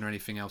intervention or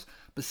anything else,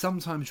 but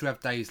sometimes you have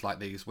days like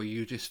these where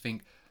you just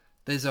think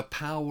there's a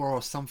power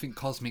or something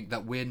cosmic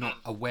that we're not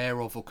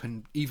aware of or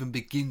can even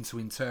begin to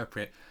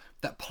interpret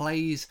that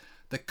plays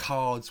the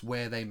cards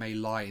where they may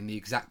lie in the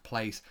exact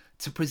place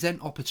to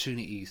present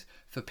opportunities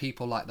for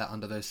people like that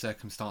under those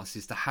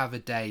circumstances to have a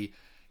day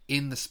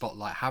in the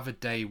spotlight, have a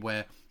day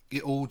where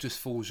it all just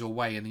falls your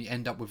way and you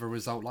end up with a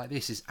result like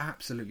this. Is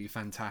absolutely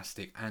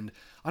fantastic. And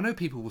I know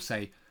people will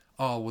say,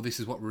 oh, well, this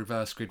is what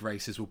reverse grid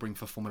races will bring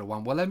for Formula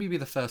One. Well, let me be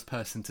the first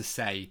person to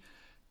say,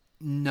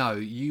 no,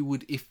 you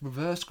would, if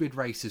reverse grid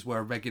races were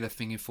a regular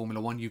thing in Formula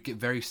One, you'd get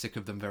very sick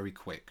of them very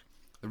quick.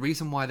 The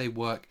reason why they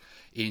work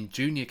in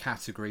junior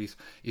categories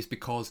is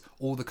because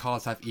all the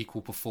cars have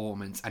equal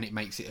performance and it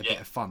makes it a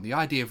bit of fun. The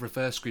idea of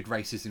reverse grid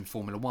races in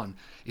Formula One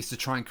is to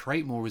try and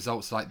create more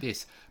results like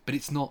this, but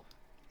it's not.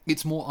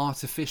 It's more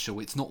artificial.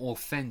 It's not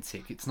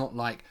authentic. It's not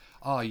like,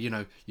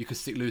 you could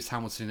stick Lewis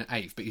Hamilton in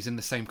 8th, but he's in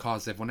the same car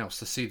as everyone else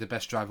to see the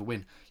best driver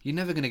win. You're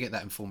never going to get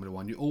that in Formula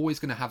One. You're always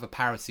going to have a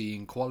parity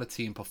in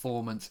quality and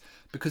performance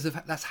because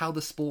that's how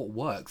the sport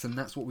works, and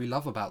that's what we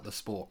love about the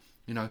sport.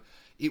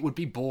 It would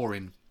be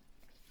boring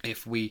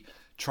if we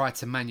tried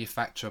to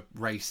manufacture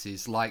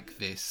races like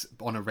this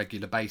on a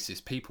regular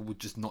basis. People would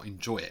just not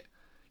enjoy it.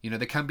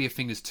 There can be a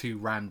thing as too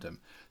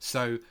random.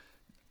 So...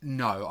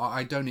 no,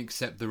 I don't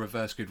accept the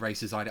reverse grid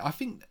races idea. I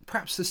think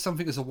perhaps there's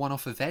something as a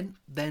one-off event,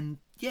 then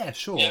yeah,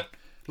 sure. Yeah.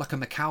 Like a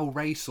Macau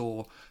race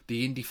or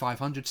the Indy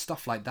 500,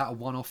 stuff like that, a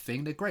one-off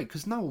thing. They're great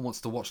because no one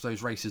wants to watch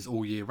those races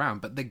all year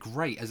round, but they're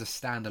great as a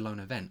standalone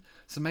event.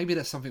 So maybe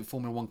that's something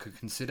Formula One could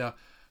consider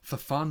for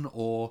fun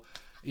or,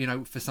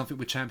 for something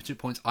with championship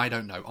points. I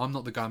don't know. I'm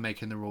not the guy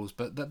making the rules,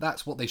 but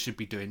that's what they should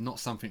be doing, not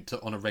something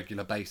on a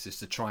regular basis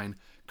to try and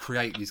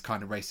create these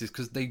kind of races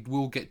because they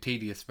will get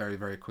tedious very,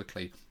 very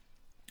quickly.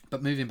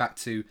 But moving back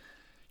to,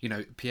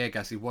 Pierre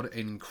Gasly, what an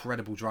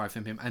incredible drive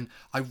from him. And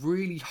I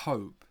really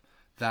hope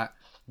that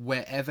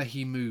wherever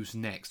he moves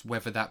next,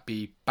 whether that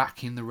be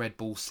back in the Red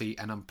Bull seat,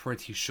 and I'm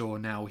pretty sure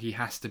now he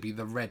has to be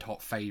the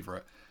red-hot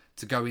favourite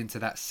to go into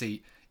that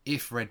seat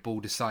if Red Bull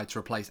decide to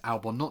replace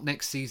Albon. Not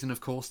next season,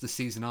 of course, the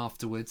season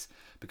afterwards,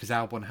 because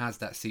Albon has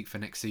that seat for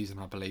next season,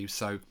 I believe.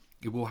 So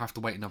it will have to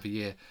wait another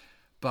year.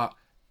 But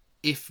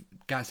if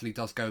Gasly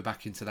does go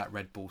back into that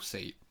Red Bull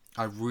seat,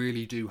 I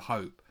really do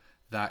hope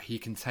that he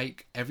can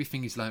take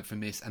everything he's learned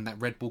from this and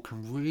that Red Bull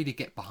can really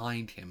get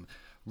behind him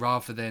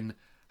rather than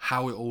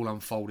how it all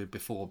unfolded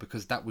before,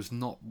 because that was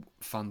not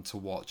fun to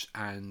watch.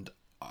 And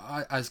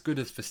as good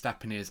as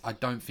Verstappen is, I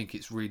don't think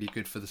it's really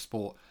good for the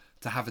sport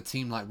to have a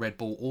team like Red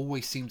Bull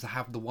always seem to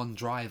have the one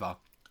driver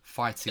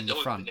fighting the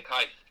front.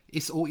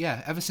 It's all,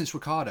 ever since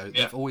Ricciardo,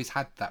 they've always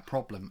had that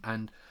problem.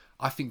 And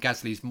I think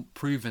Gasly's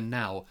proven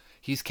now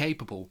he's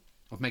capable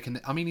of making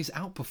he's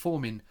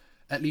outperforming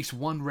at least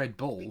one Red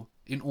Bull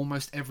in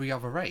almost every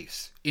other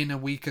race in a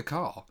weaker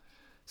car.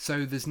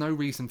 So there's no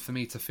reason for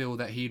me to feel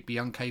that he'd be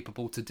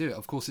incapable to do it.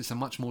 Of course, it's a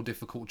much more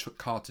difficult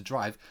car to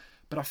drive,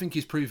 but I think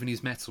he's proven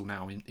his mettle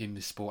now in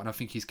this sport, and I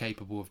think he's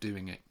capable of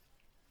doing it.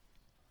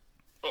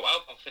 Well,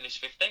 Albon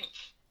finished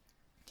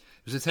 15th.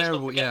 was a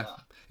terrible, yeah.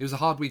 It was a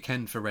hard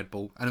weekend for Red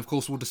Bull, and of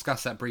course we'll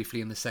discuss that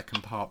briefly in the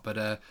second part. But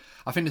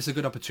I think it's a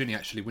good opportunity.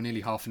 Actually, we're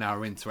nearly half an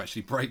hour in to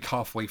actually break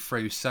halfway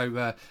through.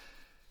 So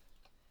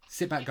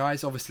sit back,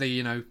 guys.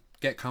 Obviously,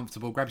 get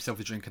comfortable, grab yourself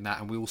a drink and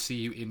that, and we will see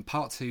you in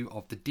part 2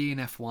 of the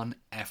DNF1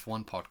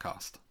 F1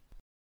 podcast.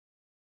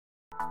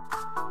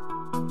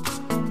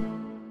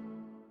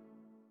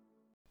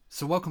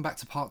 So welcome back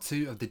to part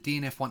 2 of the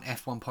DNF1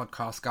 F1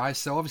 podcast, guys.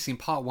 So obviously in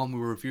part 1 we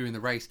were reviewing the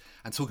race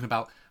and talking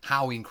about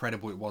how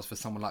incredible it was for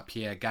someone like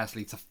Pierre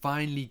Gasly to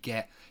finally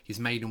get his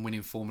maiden win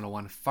in Formula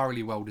 1,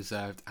 thoroughly well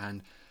deserved,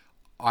 and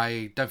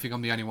I don't think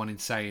I'm the only one in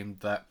saying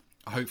that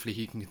hopefully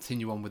he can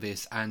continue on with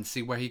this and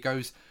see where he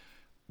goes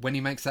when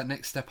he makes that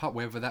next step up,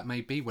 wherever that may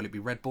be. Will it be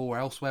Red Bull or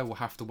elsewhere? We'll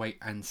have to wait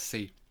and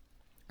see.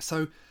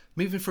 So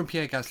moving from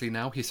Pierre Gasly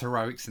now, his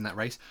heroics in that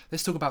race,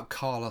 let's talk about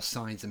Carlos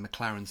Sainz and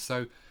McLaren.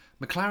 So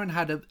McLaren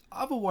had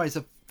otherwise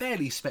a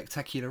fairly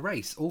spectacular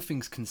race, all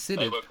things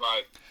considered.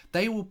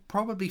 They will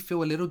probably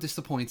feel a little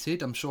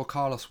disappointed, I'm sure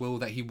Carlos will,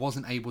 that he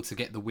wasn't able to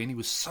get the win. He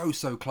was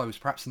so close.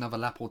 Perhaps another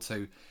lap or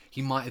two,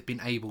 he might have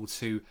been able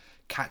to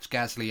catch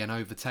Gasly and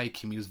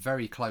overtake him. He was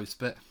very close,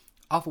 but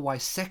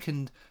otherwise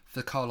second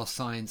for Carlos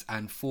Sainz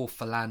and fourth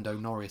for Lando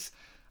Norris.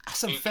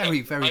 That's a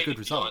very good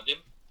result.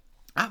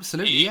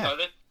 Absolutely, yeah.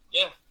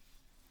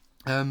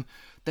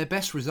 Their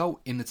best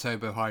result in the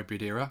turbo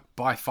hybrid era,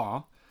 by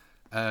far.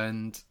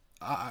 And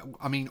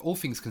I mean, all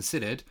things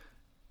considered,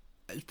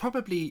 it's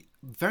probably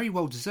very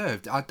well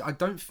deserved. I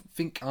don't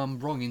think I'm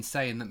wrong in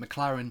saying that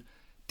McLaren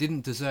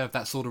didn't deserve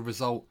that sort of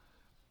result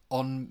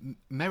on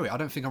merit. I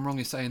don't think I'm wrong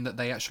in saying that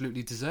they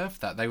absolutely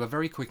deserved that. They were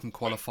very quick in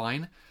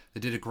qualifying.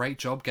 They did a great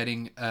job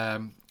getting,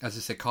 as I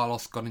said,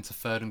 Carlos got into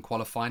third in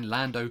qualifying.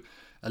 Lando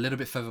a little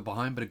bit further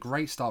behind, but a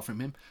great start from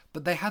him.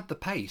 But they had the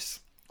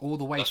pace all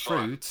the way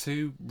through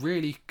to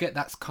really get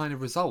that kind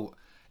of result,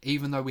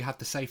 even though we had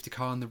the safety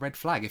car and the red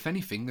flag. If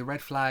anything, the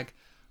red flag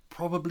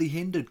probably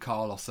hindered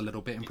Carlos a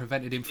little bit and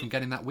prevented him from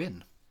getting that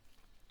win.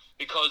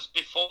 Because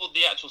before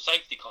the actual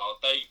safety car,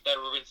 they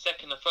were in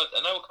second and third,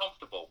 and they were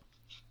comfortable.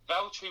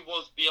 Valtteri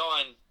was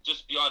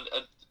just behind,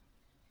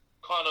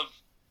 kind of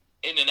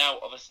in and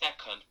out of a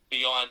second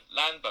behind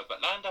Lando,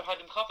 but Lando had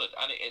him covered,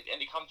 and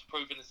it come to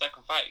prove in the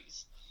second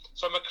phase.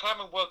 So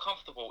McLaren were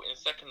comfortable in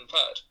second and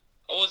third.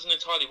 I wasn't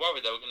entirely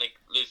worried they were going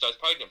to lose those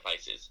podium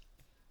places.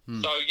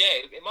 So,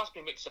 yeah, it must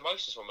be mixed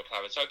emotions from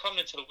McLaren. So, coming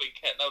into the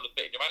weekend, they would have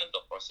bitten your hand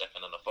off for a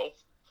second and a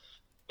fourth.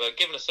 But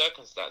given the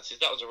circumstances,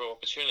 that was a real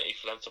opportunity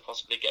for them to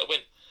possibly get a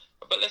win.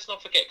 But let's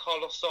not forget,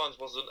 Carlos Sainz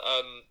wasn't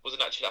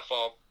actually that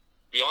far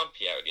behind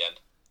Pierre at the end.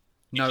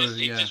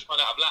 He just ran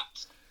out of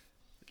laps.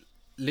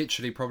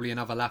 Literally, probably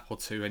another lap or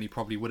two, and he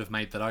probably would have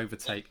made that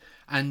overtake.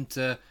 And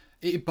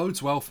it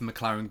bodes well for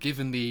McLaren,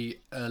 given the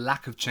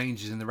lack of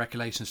changes in the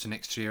regulations for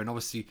next year, and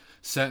obviously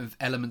certain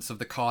elements of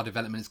the car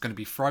development is going to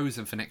be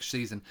frozen for next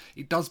season.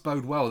 It does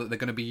bode well that they're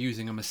going to be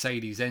using a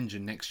Mercedes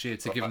engine next year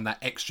to give them that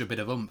extra bit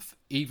of oomph,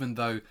 even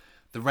though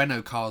the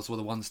Renault cars were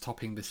the ones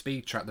topping the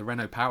speed track, the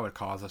Renault powered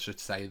cars, I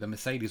should say. The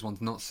Mercedes ones,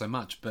 not so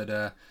much,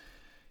 but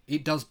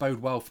it does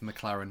bode well for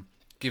McLaren,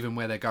 given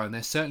where they're going.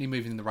 They're certainly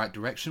moving in the right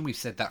direction. We've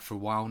said that for a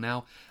while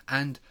now.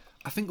 And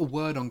I think a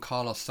word on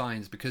Carlos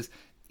Sainz, because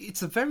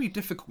it's a very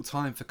difficult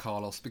time for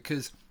Carlos,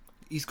 because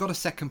he's got a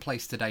second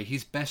place today.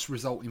 His best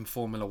result in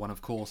Formula 1,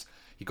 of course.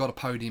 He got a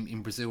podium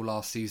in Brazil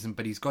last season,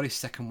 but he's got his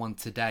second one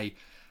today.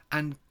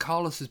 And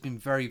Carlos has been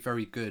very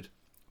good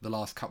the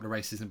last couple of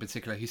races in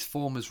particular. His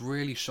form has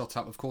really shot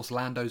up. Of course,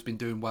 Lando's been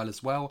doing well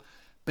as well.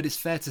 But it's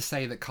fair to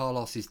say that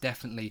Carlos is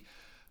definitely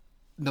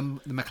the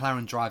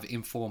McLaren driver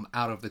in form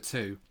out of the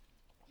two.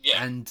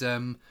 Yeah.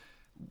 And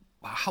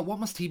what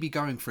must he be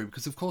going through?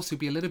 Because, of course, he'll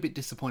be a little bit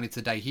disappointed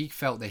today. He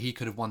felt that he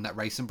could have won that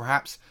race. And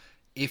perhaps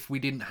if we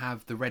didn't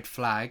have the red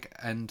flag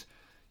and,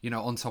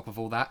 on top of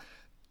all that,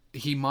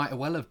 he might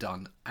well have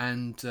done.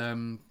 And,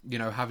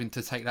 having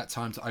to take that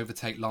time to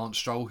overtake Lance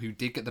Stroll, who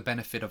did get the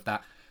benefit of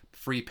that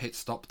free pit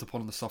stop to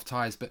put on the soft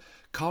tyres. But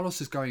Carlos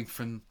is going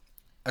from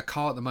a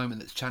car at the moment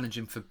that's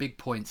challenging for big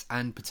points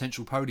and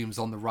potential podiums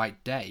on the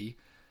right day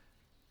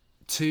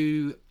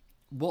to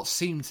what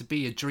seemed to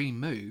be a dream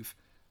move,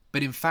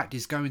 but in fact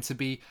is going to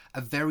be a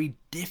very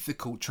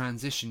difficult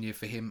transition year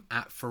for him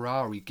at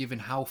Ferrari, given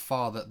how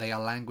far that they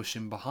are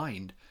languishing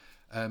behind.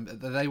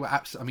 They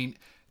were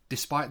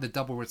despite the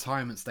double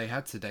retirements they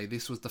had today,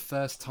 this was the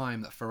first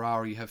time that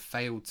Ferrari have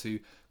failed to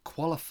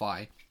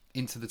qualify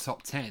into the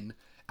top 10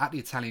 at the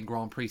Italian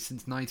Grand Prix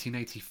since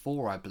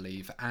 1984, I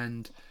believe.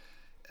 And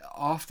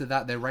after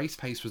that, their race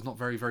pace was not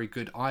very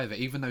good either,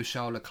 even though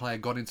Charles Leclerc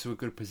got into a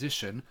good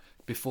position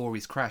before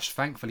his crash.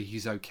 Thankfully,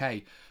 he's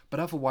okay. But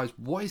otherwise,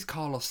 what is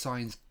Carlos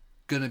Sainz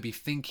going to be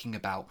thinking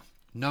about,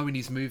 knowing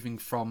he's moving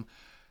from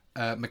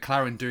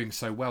McLaren doing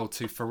so well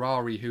to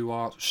Ferrari, who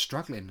are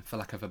struggling, for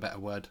lack of a better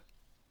word?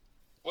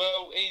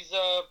 Well, he's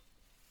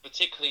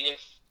particularly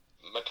if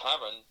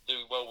McLaren do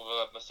well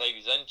with a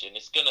Mercedes engine,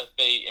 it's going to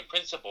be, in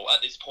principle,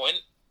 at this point,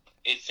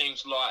 it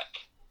seems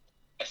like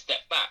a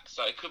step back.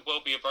 So it could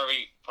well be a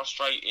very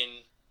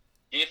frustrating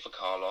year for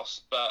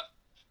Carlos. But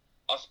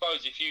I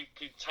suppose if you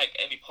could take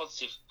any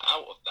positives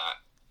out of that,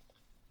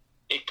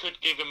 it could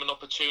give him an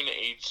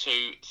opportunity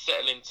to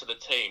settle into the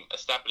team,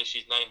 establish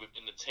his name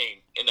within the team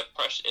in an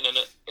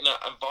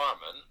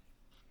environment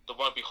that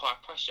won't be high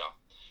pressure.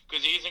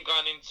 Because he isn't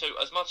going into,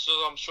 as much as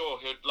I'm sure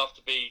he'd love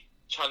to be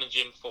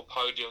challenging for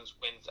podiums,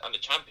 wins, and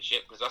the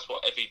championship, because that's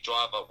what every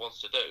driver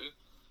wants to do.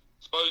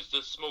 Suppose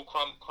the small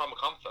crumb of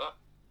comfort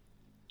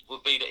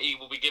would be that he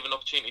will be given an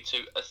opportunity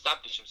to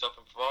establish himself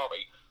in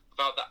Ferrari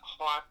without that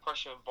high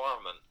pressure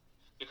environment.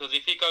 Because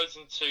if he goes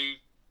into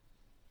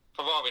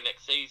Ferrari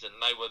next season,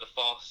 they were the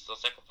fastest or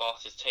second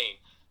fastest team,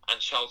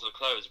 and Charles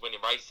Leclerc is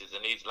winning races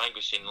and he's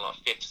languishing like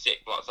fifth,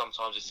 sixth, like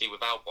sometimes you see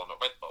with Albon at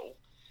Red Bull,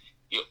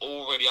 you're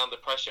already under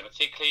pressure,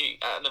 particularly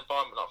at an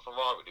environment like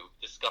Ferrari that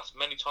we've discussed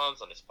many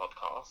times on this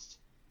podcast.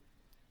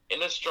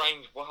 In a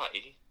strange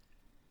way,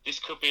 this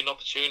could be an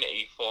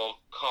opportunity for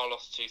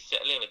Carlos to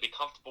settle in and be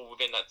comfortable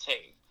within that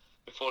team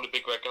before the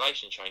big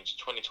regulation change in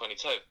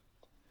 2022.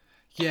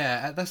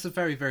 Yeah, that's a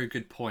very, very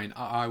good point.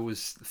 I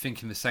was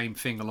thinking the same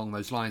thing along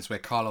those lines, where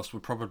Carlos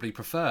would probably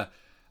prefer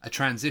a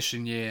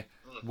transition year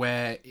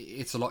where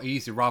it's a lot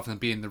easier rather than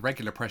being the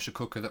regular pressure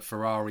cooker that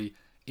Ferrari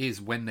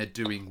is when they're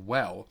doing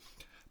well.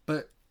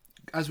 But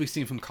as we've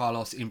seen from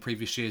Carlos in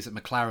previous years at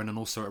McLaren and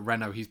also at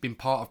Renault, he's been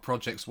part of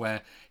projects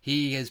where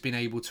he has been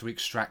able to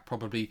extract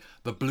probably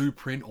the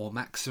blueprint or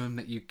maximum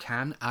that you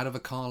can out of a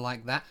car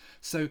like that.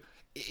 So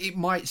it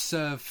might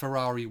serve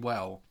Ferrari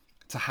well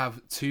to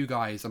have two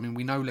guys. I mean,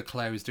 we know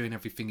Leclerc is doing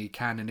everything he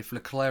can, and if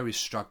Leclerc is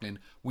struggling,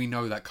 we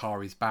know that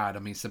car is bad. I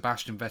mean,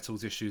 Sebastian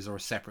Vettel's issues are a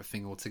separate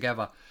thing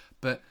altogether,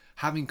 but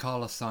having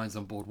Carlos Sainz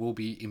on board will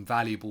be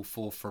invaluable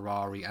for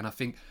Ferrari, and I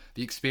think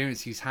the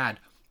experience he's had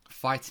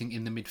fighting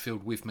in the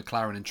midfield with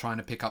McLaren and trying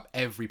to pick up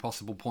every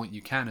possible point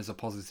you can as a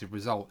positive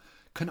result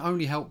can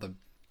only help them.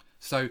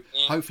 So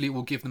hopefully it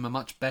will give them a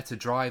much better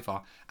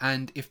driver,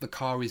 and if the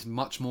car is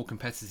much more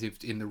competitive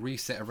in the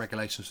reset of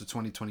regulations for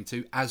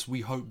 2022, as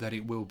we hope that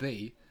it will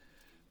be,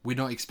 we're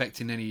not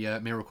expecting any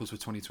miracles for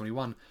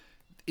 2021,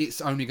 it's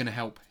only going to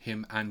help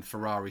him and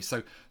Ferrari.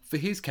 So for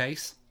his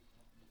case,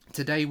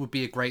 today would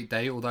be a great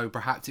day, although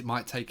perhaps it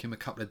might take him a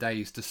couple of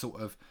days to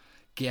sort of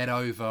get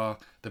over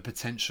the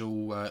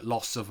potential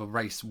loss of a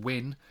race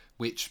win,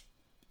 which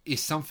is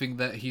something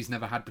that he's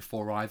never had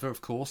before either,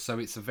 of course, so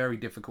it's a very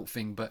difficult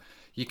thing. But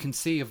you can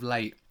see of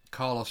late,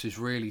 Carlos is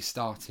really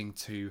starting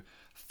to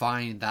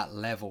find that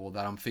level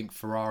that I think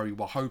Ferrari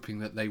were hoping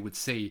that they would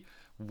see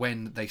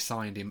when they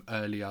signed him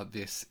earlier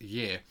this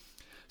year.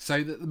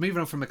 So moving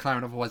on from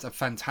McLaren, otherwise a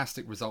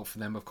fantastic result for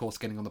them, of course,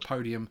 getting on the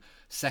podium,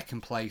 second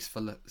place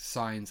for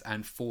Sainz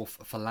and fourth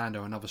for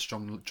Lando, another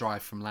strong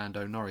drive from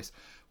Lando Norris.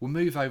 We'll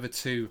move over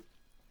to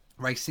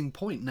Racing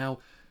Point. Now,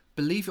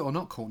 believe it or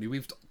not, Courtney,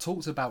 we've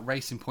talked about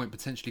Racing Point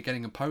potentially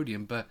getting a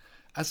podium, but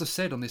as I've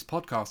said on this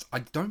podcast, I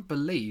don't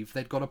believe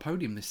they'd got a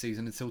podium this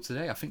season until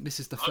today. I think this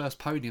is the first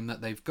podium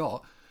that they've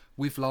got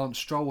with Lance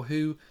Stroll,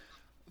 who,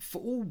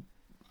 for all,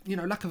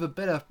 lack of a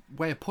better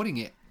way of putting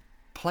it,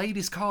 played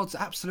his cards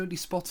absolutely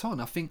spot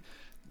on. I think,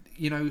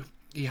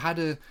 he had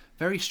a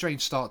very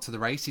strange start to the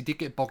race. He did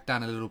get bogged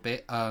down a little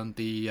bit on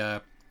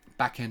the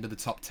back end of the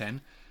top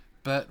 10,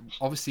 but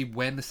obviously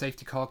when the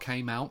safety car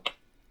came out,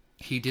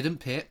 he didn't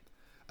pit.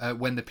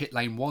 When the pit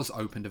lane was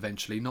opened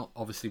eventually, not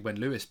obviously when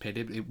Lewis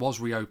pitted, it was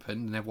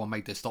reopened and everyone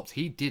made their stops.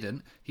 He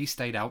didn't, he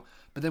stayed out.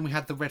 But then we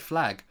had the red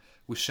flag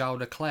with Charles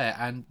Leclerc,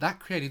 and that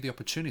created the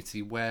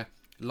opportunity where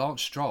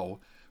Lance Stroll,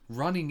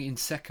 running in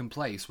second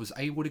place, was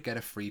able to get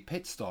a free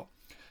pit stop.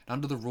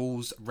 Under the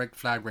rules, red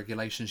flag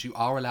regulations, you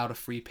are allowed a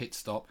free pit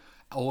stop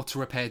or to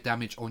repair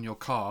damage on your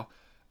car,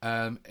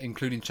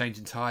 including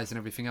changing tyres and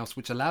everything else,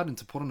 which allowed him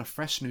to put on a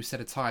fresh new set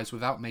of tyres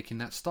without making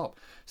that stop.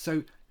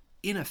 So,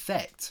 in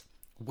effect,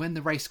 when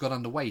the race got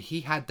underway,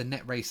 he had the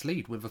net race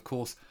lead with, of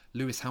course,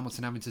 Lewis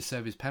Hamilton having to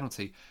serve his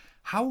penalty.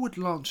 How would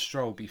Lance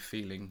Stroll be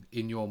feeling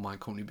in your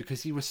mind, Courtney?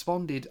 Because he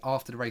responded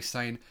after the race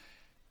saying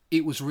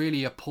it was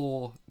really a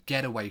poor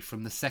getaway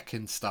from the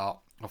second start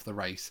of the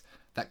race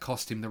that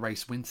cost him the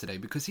race win today,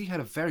 because he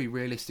had a very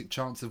realistic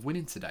chance of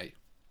winning today.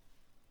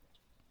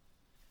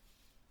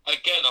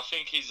 Again, I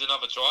think he's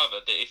another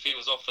driver that if he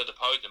was offered a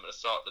podium at the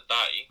start of the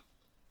day,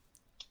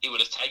 he would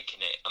have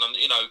taken it. And,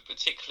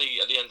 particularly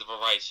at the end of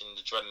a race and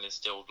the adrenaline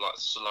still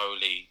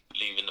slowly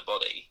leaving the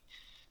body,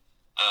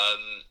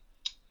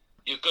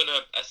 you're going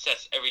to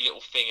assess every little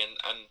thing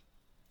and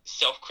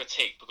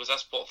self-critique, because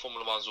that's what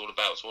Formula 1 is all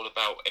about. It's all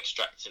about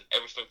extracting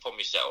everything from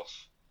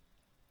yourself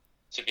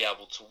to be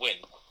able to win.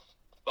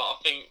 But I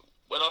think,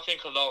 when I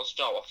think of Lance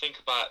Stroll, I think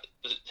about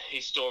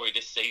his story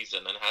this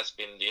season, and has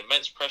been the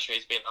immense pressure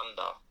he's been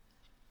under,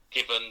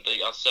 given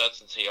the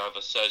uncertainty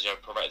over Sergio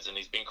Perez, and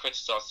he's been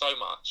criticised so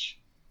much.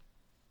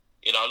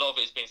 A lot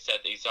of it's been said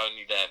that he's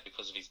only there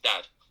because of his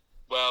dad.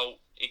 Well,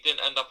 he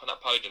didn't end up on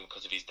that podium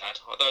because of his dad.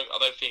 I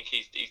don't think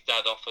his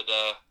dad offered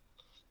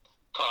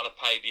kind of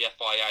paid the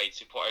FIA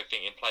to put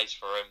everything in place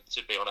for him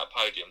to be on that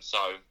podium.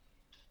 So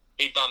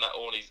he'd done that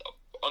all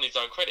on his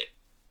own credit.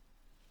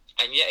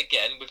 And yet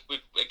again,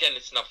 again,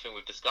 it's another thing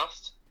we've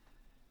discussed.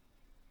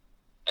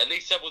 At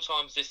least several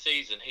times this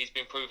season, he's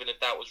been proven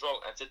that was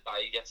wrong. And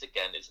today, yet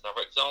again, is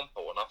another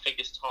example. And I think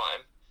it's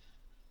time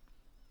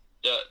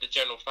the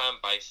general fan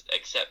base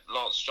accept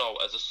Lance Stroll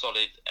as a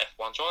solid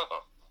F1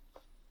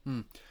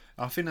 driver.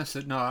 I think that's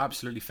a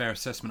absolutely fair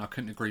assessment. I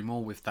couldn't agree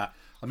more with that.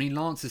 I mean,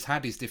 Lance has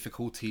had his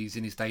difficulties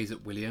in his days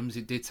at Williams.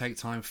 It did take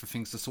time for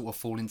things to sort of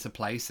fall into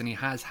place, and he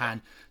has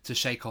had to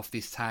shake off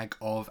this tag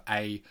of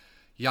a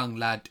young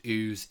lad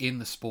who's in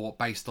the sport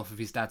based off of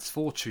his dad's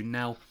fortune.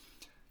 Now,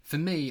 for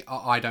me,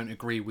 I don't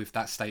agree with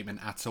that statement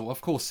at all. Of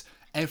course,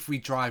 every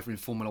driver in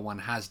Formula One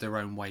has their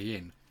own way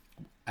in,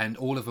 and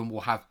all of them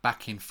will have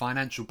backing,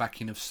 financial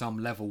backing of some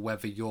level,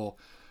 whether your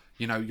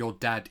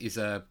dad is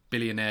a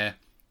billionaire,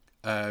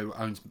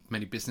 owns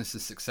many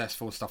businesses,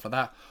 successful, stuff like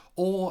that,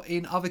 or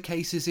in other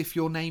cases, if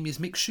your name is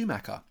Mick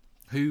Schumacher,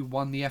 who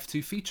won the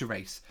F2 feature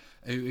race,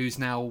 who's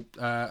now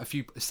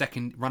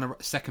second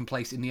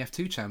place in the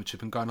F2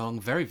 championship and going along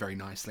very, very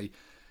nicely.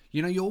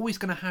 You know, you're always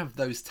going to have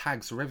those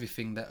tags or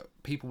everything that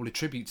people will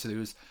attribute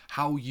to as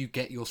how you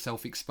get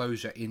yourself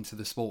exposure into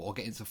the sport or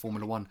get into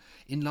Formula One.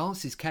 In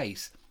Lance's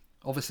case,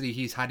 obviously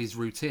he's had his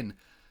routine,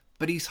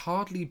 but he's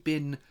hardly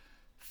been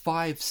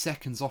 5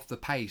 seconds off the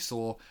pace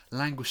or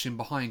languishing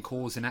behind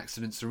causing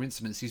accidents or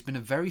incidents. He's been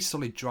a very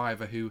solid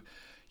driver who,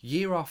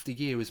 year after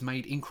year, has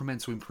made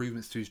incremental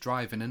improvements to his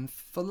driving and,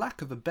 for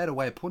lack of a better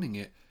way of putting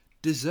it,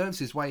 deserves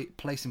his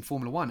place in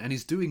Formula One, and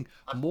he's doing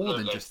more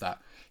than just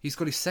that. He's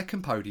got his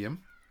second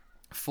podium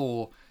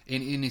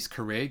in his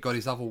career. Got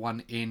his other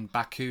one in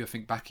Baku, I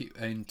think Baku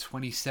in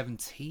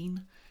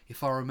 2017,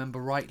 if I remember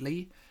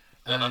rightly.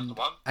 And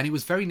he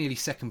was very nearly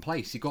second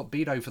place. He got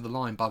beat over the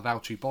line by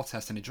Valtteri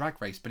Bottas in a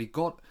drag race, but he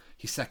got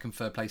his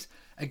third place.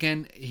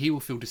 Again, he will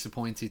feel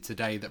disappointed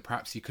today that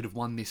perhaps he could have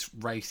won this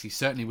race. He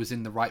certainly was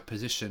in the right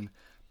position,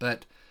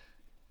 but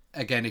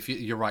again,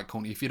 you're right,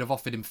 Courtney, if you'd have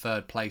offered him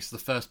third place, the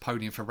first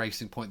podium for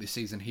Racing Point this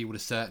season, he would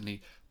have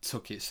certainly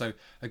took it. So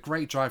a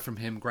great drive from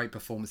him, great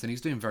performance, and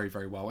he's doing very,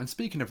 very well. And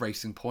speaking of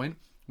Racing Point,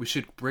 we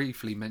should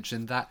briefly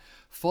mention that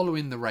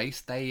following the race,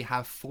 they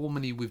have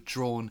formally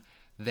withdrawn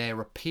their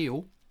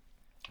appeal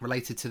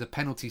related to the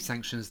penalty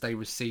sanctions they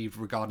received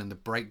regarding the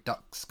brake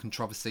ducts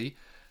controversy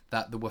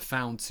that were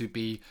found to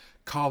be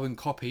carbon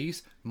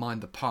copies,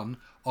 mind the pun,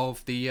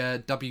 of the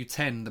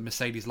W10, the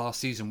Mercedes last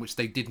season, which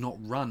they did not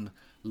run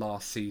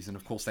last season.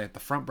 Of course, they had the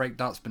front brake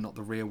ducts, but not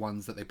the rear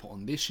ones that they put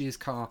on this year's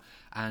car,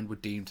 and were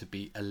deemed to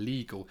be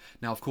illegal.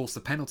 Now, of course, the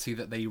penalty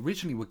that they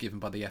originally were given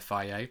by the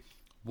FIA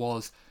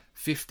was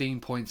 15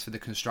 points for the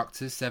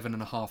constructors,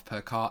 7.5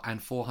 per car,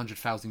 and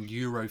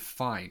 €400,000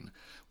 fine,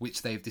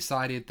 which they've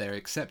decided they're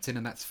accepting,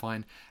 and that's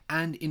fine.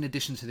 And in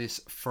addition to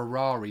this,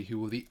 Ferrari, who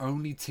were the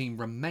only team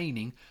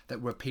remaining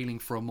that were appealing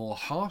for a more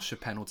harsher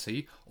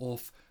penalty or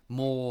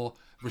more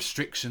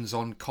restrictions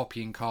on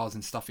copying cars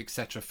and stuff,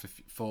 etc.,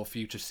 for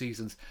future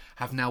seasons,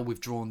 have now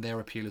withdrawn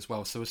their appeal as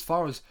well. So as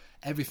far as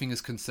everything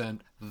is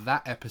concerned,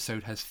 that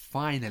episode has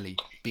finally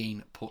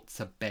been put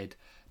to bed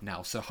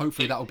now. So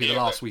hopefully that will be the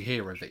last we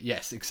hear of it.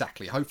 Yes,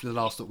 exactly. Hopefully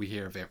the last that we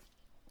hear of it.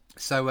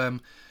 So,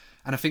 and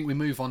I think we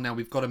move on now.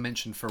 We've got to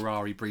mention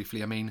Ferrari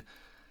briefly. I mean,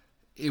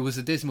 it was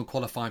a dismal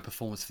qualifying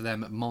performance for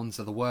them at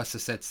Monza, the worst I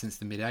said since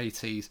the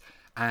mid-80s,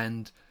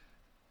 and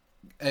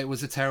it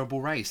was a terrible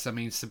race. I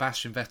mean,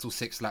 Sebastian Vettel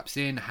 6 laps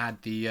in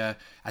had the,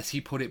 as he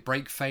put it,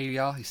 brake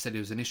failure. He said it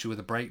was an issue with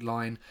the brake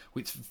line,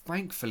 which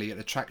thankfully at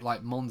a track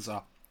like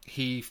Monza,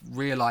 he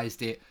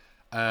realised it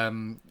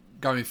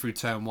going through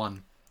turn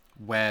 1,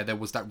 where there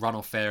was that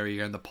runoff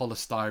area and the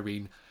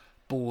polystyrene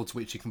boards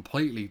which he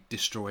completely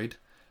destroyed,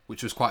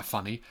 which was quite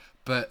funny.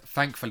 But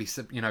thankfully,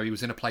 you know, he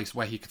was in a place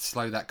where he could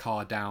slow that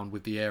car down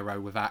with the aero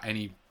without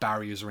any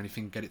barriers or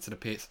anything, get it to the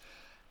pits.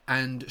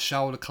 And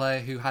Charles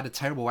Leclerc, who had a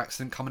terrible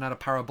accident coming out of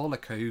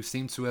Parabolica, who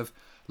seemed to have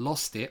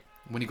lost it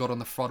when he got on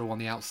the throttle on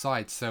the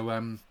outside. So,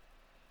 an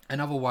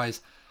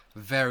otherwise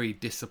very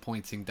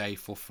disappointing day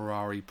for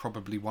Ferrari,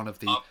 probably one of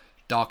the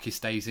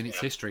darkest days in its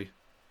history.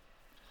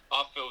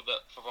 I feel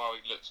that Ferrari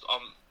looks,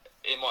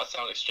 it might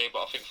sound extreme,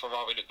 but I think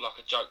Ferrari looked like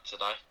a joke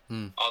today.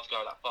 I'd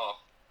go that far.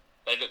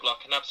 They looked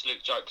like an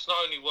absolute joke. Because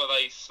not only were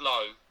they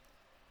slow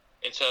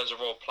in terms of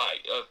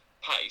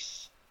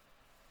pace,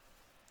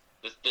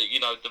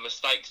 the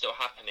mistakes that were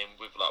happening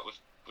with Vettel.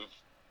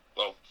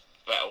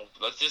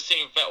 Just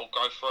seeing Vettel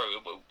go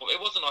through, it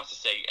wasn't nice to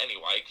see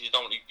anyway, because you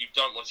don't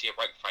want to see a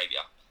brake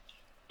failure.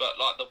 But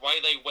like the way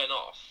they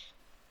both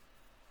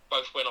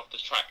went off the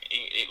track,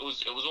 it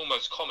was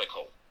almost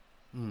comical.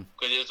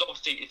 Because it's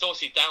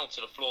obviously down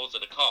to the flaws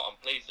of the car. I'm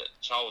pleased that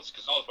Charles,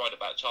 because I was worried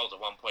about Charles at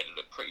one point, it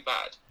looked pretty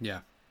bad.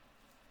 Yeah.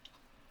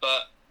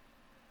 But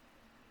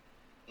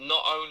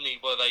not only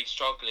were they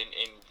struggling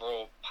in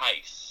raw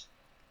pace,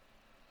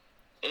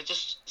 it's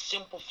just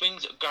simple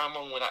things that are going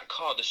wrong with that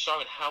car. They're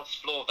showing how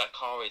flawed that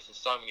car is in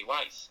so many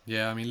ways.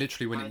 Yeah, I mean,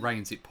 literally when it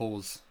rains, it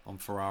pours on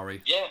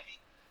Ferrari. Yeah.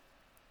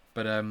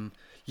 But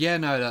yeah,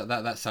 no,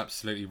 that's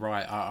absolutely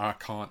right. I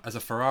can't. As a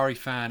Ferrari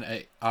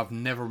fan, I've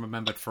never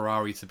remembered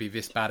Ferrari to be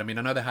this bad. I mean,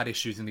 I know they had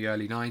issues in the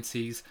early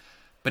 90s,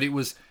 but it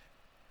was,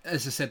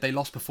 as I said, they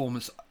lost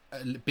performance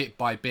bit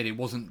by bit. It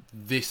wasn't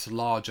this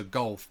large a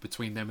gulf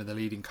between them and the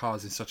leading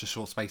cars in such a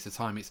short space of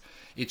time.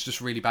 It's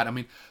just really bad. I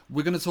mean,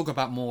 we're going to talk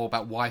about more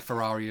about why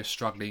Ferrari are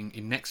struggling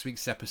in next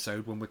week's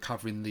episode when we're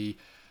covering the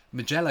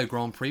Mugello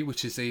Grand Prix,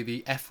 which is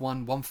the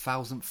F1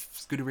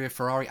 1000th Scuderia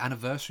Ferrari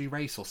anniversary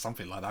race or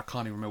something like that. I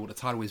can't even remember what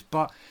the title is.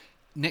 But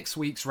next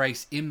week's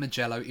race in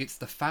Mugello, it's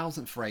the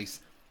 1000th race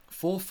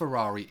for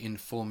Ferrari in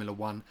Formula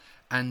 1.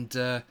 And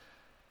I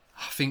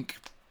think,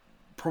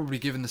 probably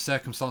given the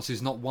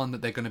circumstances, not one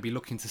that they're going to be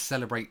looking to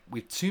celebrate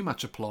with too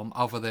much aplomb,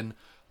 other than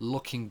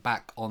looking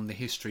back on the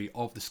history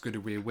of the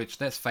Scuderia, which,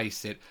 let's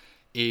face it,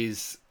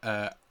 is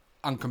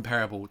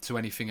uncomparable to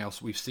anything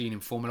else we've seen in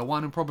Formula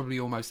 1 and probably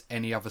almost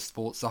any other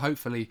sport. So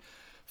hopefully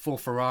for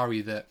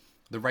Ferrari that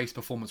the race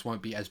performance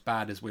won't be as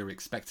bad as we were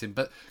expecting.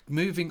 But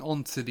moving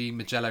on to the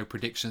Mugello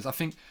predictions, I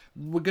think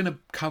we're going to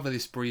cover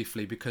this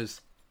briefly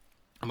because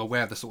I'm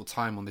aware of the sort of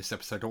time on this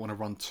episode. I don't want to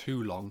run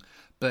too long.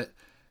 But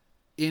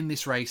in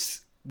this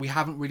race, we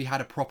haven't really had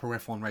a proper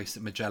F1 race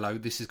at Mugello.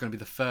 This is going to be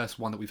the first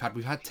one that we've had.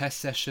 We've had test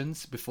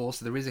sessions before,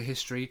 so there is a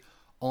history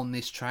on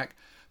this track.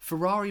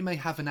 Ferrari may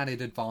have an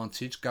added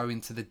advantage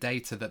going to the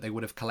data that they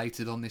would have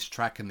collated on this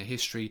track and the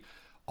history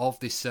of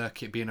this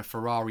circuit being a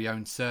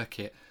Ferrari-owned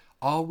circuit.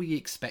 Are we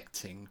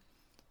expecting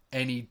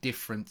any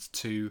difference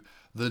to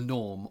the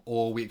norm,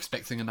 or are we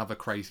expecting another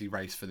crazy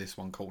race for this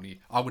one, Courtney?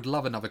 I would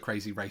love another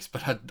crazy race,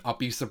 but I'd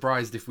be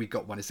surprised if we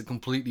got one. It's a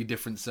completely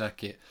different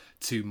circuit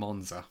to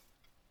Monza.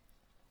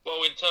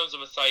 Well, in terms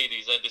of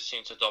Mercedes, they just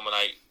seem to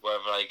dominate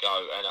wherever they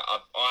go, and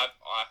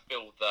I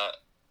feel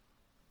that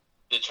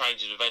the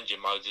changes with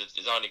engine modes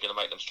is only going to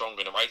make them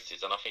stronger in the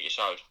races, and I think it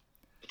showed,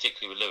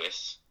 particularly with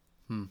Lewis.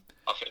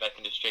 I think they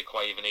can just streak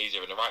away even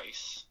easier in the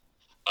race.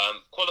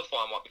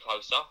 Qualifying might be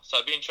closer, so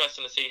it'd be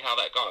interesting to see how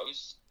that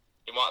goes.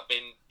 It might have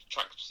been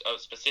track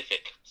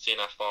specific,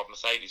 seeing how far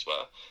Mercedes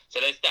were.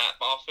 So there's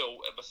that, but I feel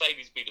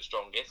Mercedes be the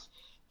strongest,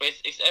 but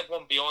it's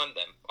everyone behind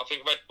them. I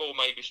think Red Bull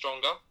may be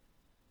stronger.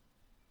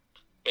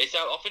 But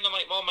I think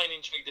my main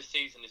intrigue this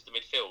season is the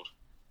midfield.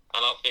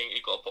 And I think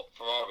you've got to put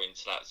Ferrari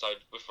into that. So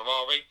with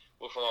Ferrari,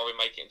 will Ferrari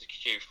make it into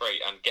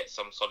Q3 and get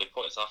some solid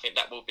points? I think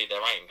that will be their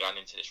aim going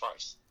into this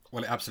race.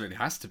 Well, it absolutely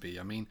has to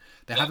be. I mean,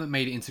 they haven't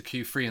made it into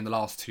Q3 in the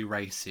last two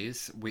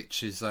races,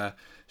 which is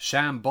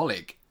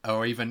shambolic.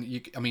 Or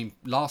even,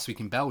 last week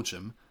in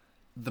Belgium,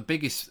 the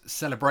biggest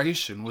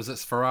celebration was that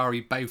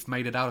Ferrari both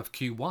made it out of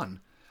Q1.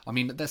 I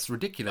mean, that's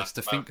ridiculous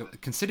to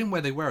think, considering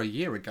where they were a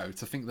year ago,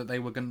 to think that they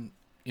were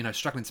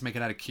struggling to make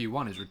it out of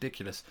Q1 is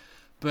ridiculous.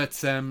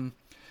 But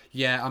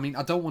yeah, I mean,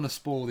 I don't want to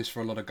spoil this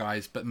for a lot of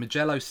guys, but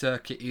Mugello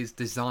circuit is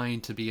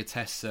designed to be a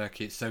test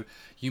circuit, so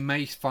you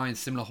may find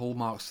similar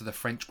hallmarks to the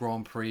French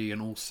Grand Prix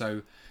and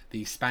also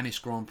the Spanish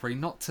Grand Prix.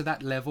 Not to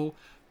that level,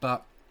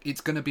 but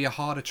it's going to be a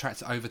harder track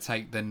to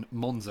overtake than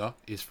Monza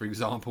is, for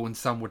example, and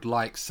some would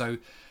like. So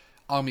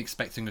I'm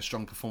expecting a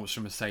strong performance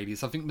from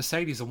Mercedes. I think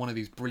Mercedes are one of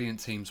these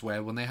brilliant teams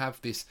where when they have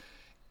this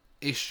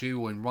issue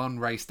or in one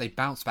race, they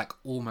bounce back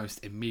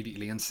almost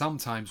immediately, and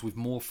sometimes with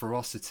more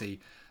ferocity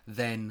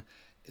than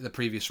the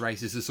previous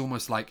races. It's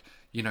almost like,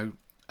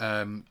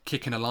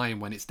 kicking a lion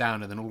when it's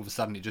down and then all of a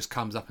sudden it just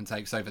comes up and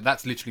takes over.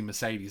 That's literally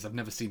Mercedes. I've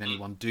never seen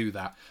anyone do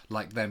that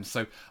like them.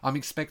 So I'm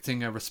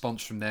expecting a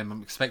response from them.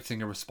 I'm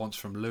expecting a response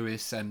from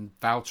Lewis and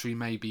Valtteri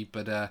maybe,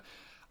 but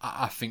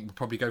I think we'll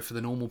probably go for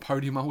the normal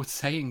podium, I would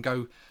say, and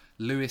go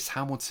Lewis,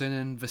 Hamilton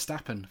and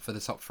Verstappen for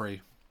the top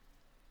three.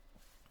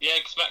 Yeah,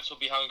 because Max will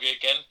be hungry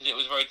again, because it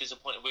was a very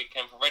disappointing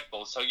weekend for Red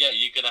Bull. So yeah,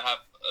 you're going to have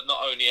not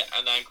only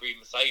an angry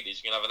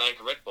Mercedes, you're going to have an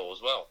angry Red Bull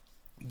as well.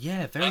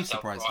 Yeah, very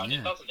surprising.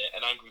 Yeah, doesn't it?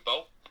 An angry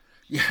Bull.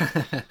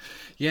 Yeah,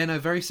 yeah, no,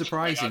 very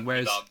surprising.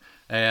 Whereas,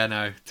 yeah,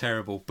 no,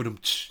 terrible.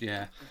 But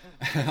yeah,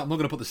 I'm not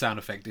going to put the sound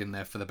effect in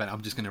there for the benefit.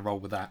 I'm just going to roll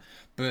with that.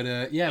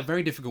 But yeah,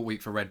 very difficult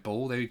week for Red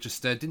Bull. They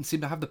just didn't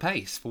seem to have the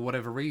pace for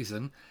whatever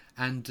reason,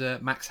 and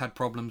Max had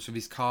problems with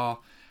his car,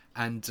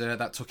 and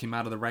that took him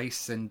out of the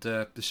race. And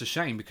it's a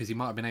shame because he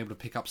might have been able to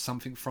pick up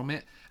something from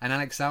it. And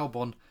Alex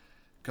Albon.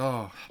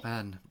 Oh,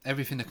 man,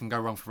 everything that can go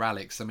wrong for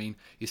Alex. I mean,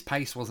 his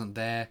pace wasn't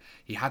there.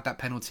 He had that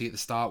penalty at the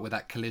start with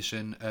that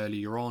collision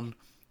earlier on.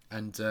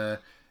 And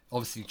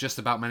obviously just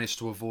about managed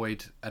to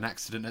avoid an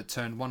accident at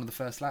turn one of the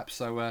first lap.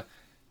 So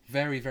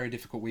very, very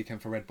difficult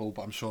weekend for Red Bull,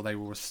 but I'm sure they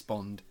will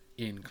respond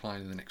in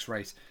kind in the next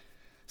race.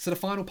 So the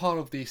final part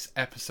of this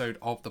episode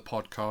of the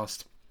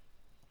podcast,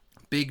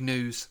 big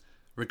news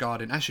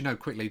regarding... Actually, no,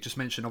 quickly, just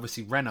mention,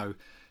 obviously, Renault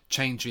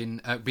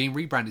being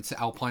rebranded to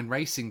Alpine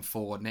Racing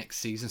for next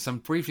season. So I'm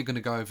briefly going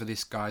to go over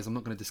this, guys. I'm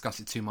not going to discuss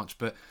it too much,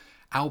 but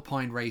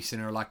Alpine Racing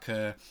are like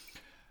a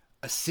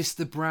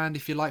sister brand,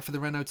 if you like, for the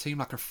Renault team,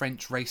 like a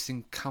French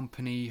racing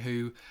company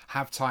who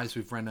have ties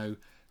with Renault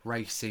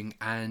Racing,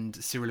 and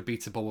Cyril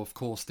Abiteboul, of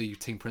course, the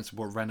team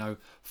principal at Renault,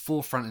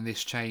 forefront in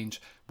this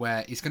change,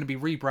 where it's going to be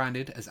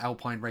rebranded as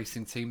Alpine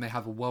Racing Team. They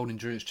have a World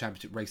Endurance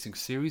Championship Racing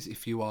Series,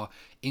 if you are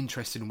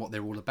interested in what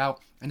they're all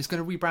about, and it's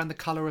going to rebrand the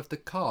colour of the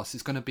car. So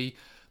it's going to be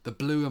the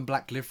blue and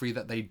black livery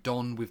that they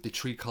don with the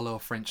tricolour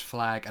French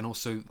flag, and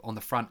also on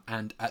the front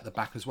and at the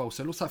back as well.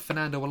 So it looks like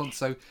Fernando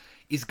Alonso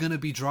is going to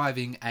be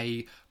driving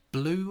a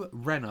blue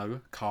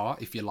Renault car,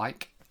 if you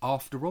like,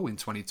 after all in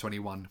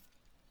 2021.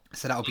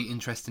 So that'll be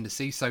interesting to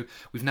see. So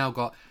we've now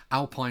got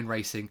Alpine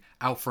Racing,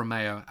 Alfa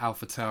Romeo,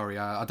 AlphaTauri.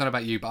 I don't know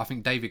about you, but I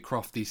think David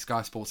Croft, the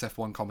Sky Sports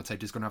F1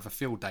 commentator, is going to have a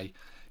field day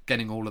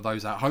getting all of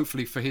those out.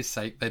 Hopefully, for his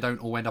sake, they don't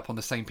all end up on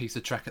the same piece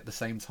of track at the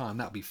same time.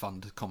 That'll be fun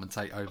to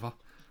commentate over.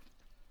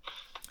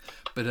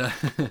 But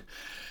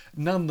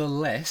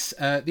nonetheless,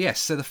 yes,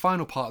 so the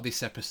final part of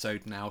this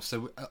episode now.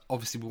 So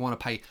obviously we want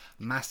to pay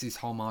massive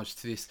homage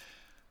to this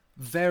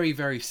very,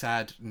 very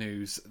sad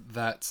news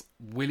that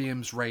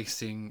Williams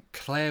Racing,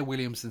 Claire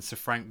Williams and Sir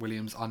Frank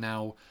Williams are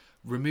now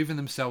removing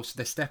themselves.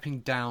 They're stepping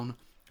down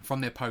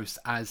from their posts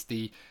as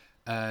the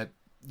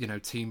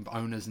team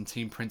owners and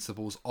team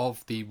principals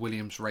of the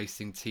Williams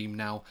Racing team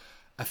now,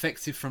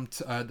 effective from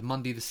the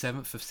Monday the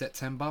 7th of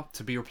September,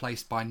 to be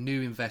replaced by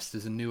new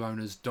investors and new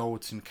owners,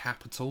 Doralton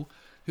Capital,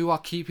 who are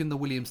keeping the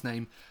Williams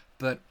name.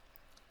 But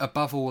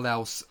above all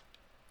else,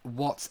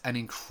 what an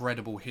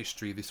incredible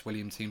history this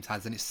Williams team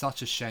has, and it's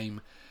such a shame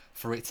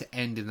for it to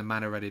end in the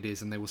manner that it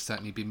is, and they will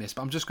certainly be missed.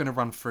 But I'm just going to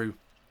run through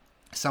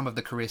some of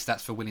the career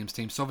stats for Williams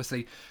team. So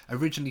obviously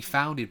originally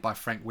founded by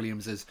Frank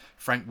Williams as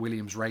Frank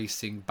Williams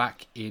Racing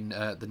back in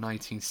the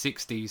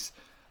 1960s,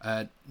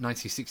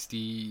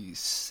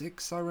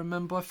 1966 I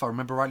remember, if I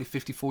remember rightly,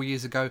 54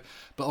 years ago,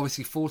 but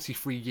obviously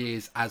 43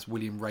 years as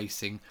Williams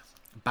Racing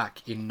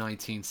back in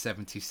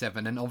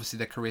 1977. And obviously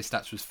their career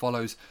stats was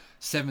follows: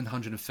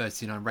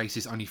 739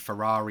 races, only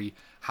Ferrari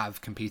have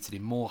competed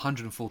in more,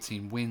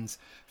 114 wins,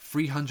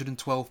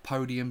 312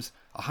 podiums,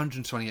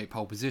 128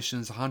 pole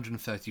positions,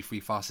 133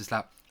 fastest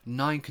lap,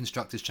 9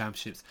 constructors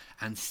championships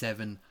and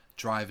 7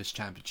 drivers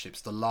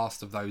championships, the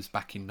last of those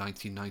back in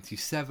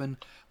 1997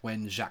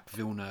 when Jacques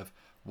Villeneuve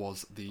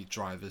was the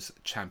drivers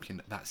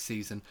champion that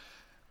season.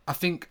 I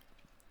think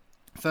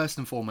first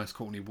and foremost,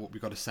 Courtney, what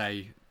we've got to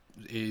say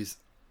is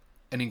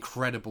an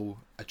incredible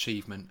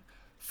achievement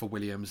for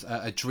Williams,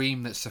 a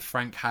dream that Sir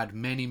Frank had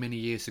many, many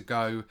years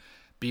ago,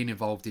 being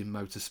involved in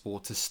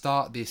motorsport, to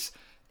start this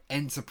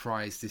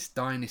enterprise, this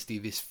dynasty,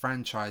 this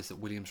franchise that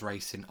Williams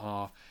Racing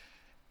are.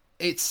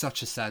 It's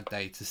such a sad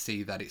day to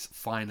see that it's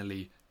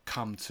finally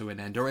come to an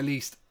end, or at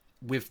least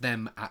with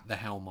them at the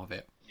helm of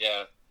it.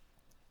 Yeah.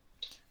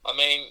 I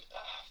mean,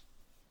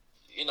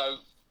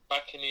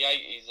 back in the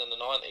 80s and the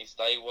 90s,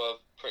 they were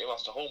pretty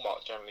much the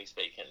hallmark, generally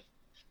speaking.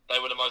 They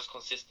were the most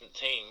consistent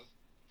team,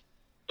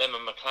 them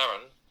and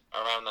McLaren,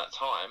 around that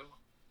time.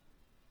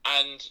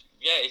 And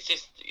yeah, it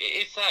is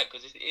sad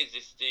because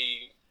it's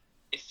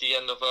the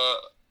end of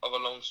a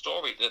long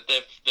story. That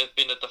they've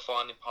been a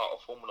defining part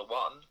of Formula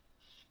One.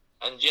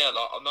 And yeah,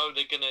 I know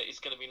it's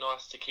gonna be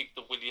nice to keep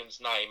the Williams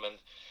name, and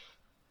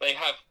they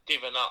have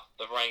given up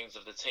the reins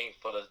of the team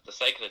for the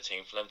sake of the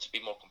team, for them to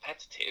be more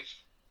competitive.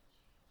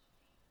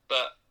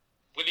 But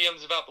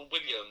Williams without the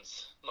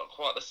Williams, not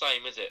quite the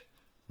same, is it?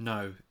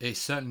 No, it's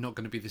certainly not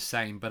going to be the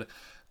same. But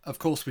of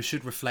course, we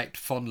should reflect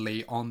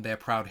fondly on their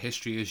proud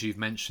history. As you've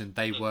mentioned,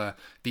 they were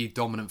the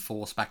dominant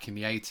force back in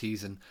the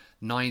 80s and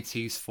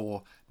 90s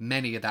for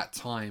many of that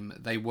time.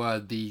 They were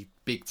the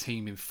big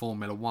team in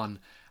Formula One.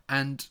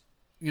 And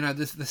the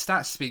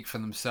stats speak for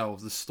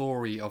themselves. The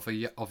story of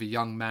a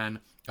young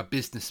man, a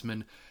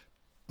businessman,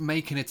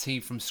 making a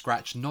team from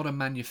scratch, not a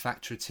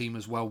manufacturer team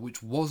as well,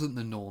 which wasn't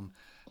the norm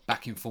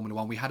back in Formula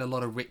One. We had a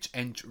lot of rich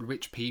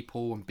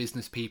people and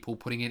business people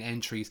putting in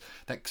entries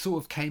that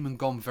sort of came and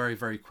gone very,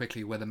 very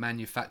quickly, where the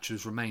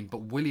manufacturers remained.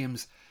 But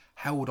Williams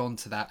held on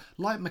to that,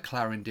 like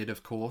McLaren did,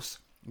 of course,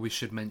 we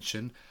should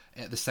mention,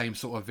 at the same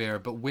sort of era.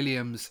 But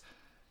Williams,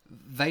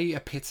 they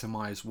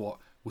epitomise what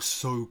was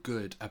so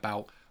good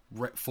about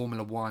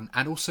Formula One,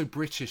 and also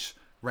British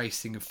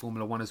racing of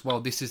Formula One as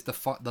well. This is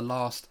the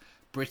last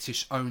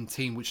British-owned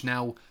team, which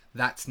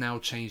that's now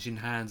changing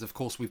hands. Of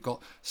course, we've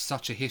got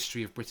such a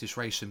history of British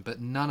racing,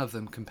 but none of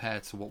them compare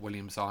to what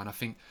Williams are. And I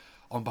think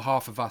on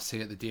behalf of us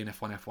here at the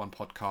DNF1 F1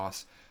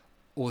 podcast,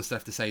 all that's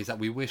left to say is that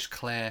we wish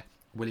Claire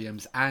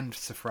Williams and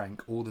Sir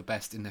Frank all the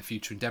best in their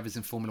future endeavours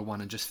in Formula One,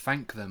 and just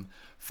thank them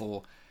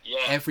for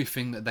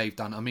everything that they've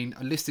done. I mean,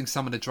 listing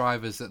some of the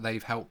drivers that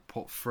they've helped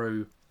put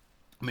through.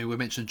 I mean, we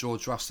mentioned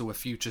George Russell, a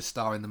future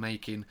star in the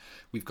making.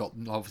 We've got,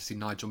 obviously,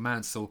 Nigel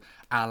Mansell,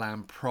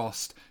 Alain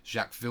Prost,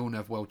 Jacques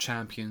Villeneuve, world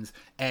champions,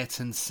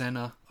 Ayrton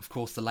Senna, of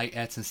course, the late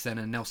Ayrton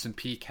Senna, Nelson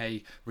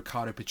Piquet,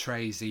 Riccardo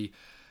Patrese,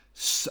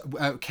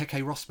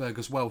 Keke Rosberg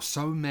as well.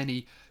 So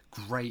many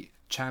great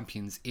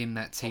champions in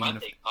that team.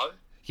 And Nico.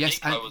 Yes,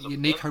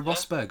 Nico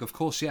Rosberg, of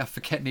course, yeah,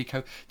 forget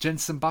Nico.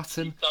 Jenson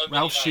Button,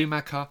 Ralf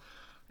Schumacher.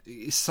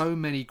 So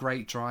many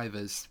great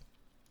drivers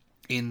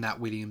in that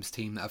Williams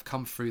team that have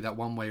come through that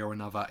one way or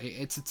another.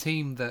 It's a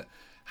team that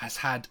has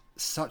had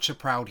such a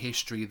proud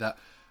history that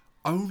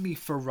only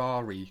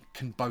Ferrari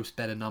can boast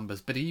better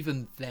numbers. But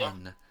even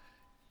then,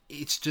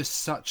 it's just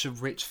such a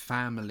rich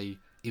family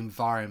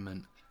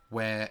environment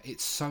where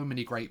it's so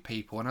many great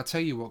people. And I'll tell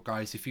you what,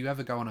 guys, if you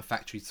ever go on a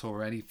factory tour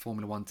or any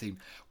Formula One team,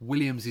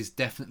 Williams is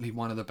definitely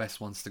one of the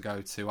best ones to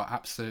go to. I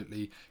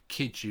absolutely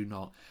kid you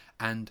not.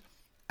 And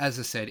as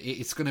I said,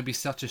 it's going to be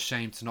such a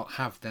shame to not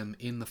have them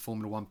in the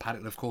Formula One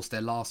paddock. Of course, their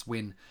last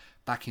win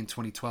back in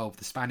 2012,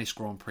 the Spanish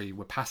Grand Prix,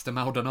 where Pastor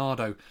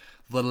Maldonado,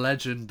 the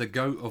legend, the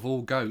GOAT of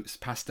all GOATs,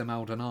 Pastor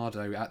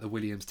Maldonado at the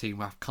Williams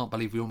team. I can't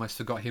believe we almost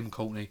forgot him,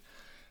 Courtney.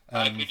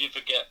 How could you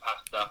forget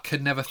Pastor?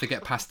 Could never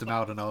forget Pastor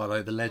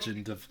Maldonado, the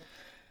legend of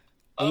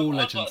all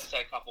legends. I'd like to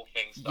say a couple of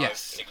things, though,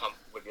 yes. when it comes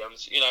to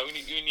Williams. You know,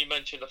 when you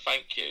mentioned a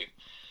thank you,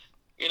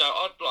 you know,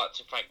 I'd like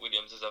to thank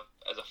Williams as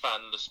a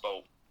fan of the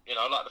sport. You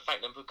know, I'd like to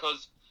thank them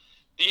because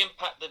the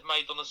impact they've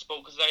made on the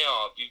sport, because they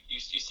are,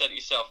 you said it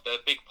yourself, they're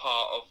a big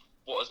part of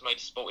what has made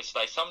the sport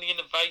today. Some of the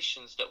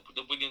innovations that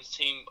the Williams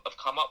team have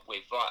come up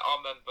with, like I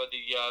remember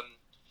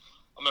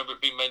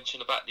it being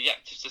mentioned about the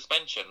active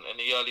suspension in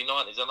the early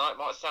 90s, and it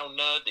might sound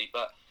nerdy,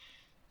 but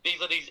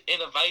these are these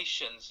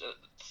innovations,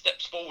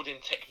 steps forward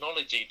in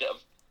technology that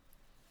have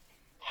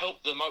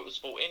helped the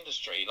motorsport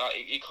industry. Like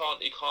you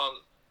can't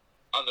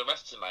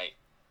underestimate.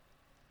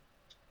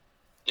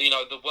 You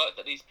know, the work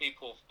that these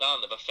people have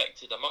done have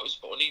affected the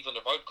motorsport and even the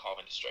road car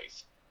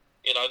industries.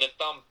 You know, they've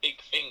done big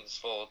things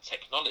for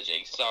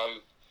technology.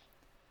 So,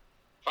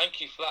 thank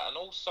you for that. And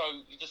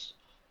also, just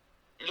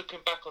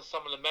looking back on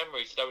some of the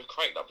memories that would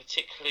create, like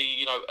particularly,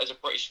 you know, as a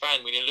British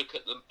fan, when you look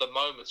at the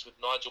moments with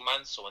Nigel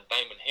Mansell and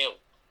Damon Hill,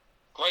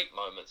 great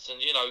moments.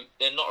 And, you know,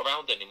 they're not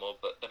around anymore,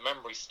 but the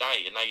memories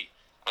stay and they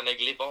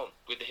live on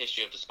with the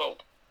history of the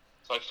sport.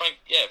 So,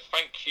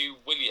 thank you,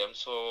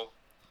 Williams, for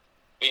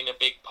being a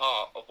big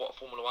part of what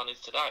Formula One is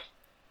today.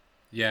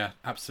 Yeah,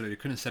 absolutely.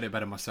 Couldn't have said it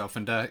better myself.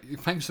 And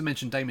thanks for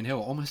mentioning Damon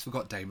Hill. I almost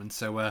forgot Damon.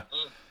 So,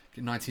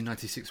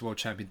 1996 World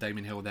Champion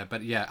Damon Hill there.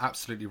 But yeah,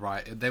 absolutely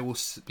right. They will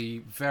be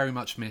very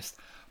much missed.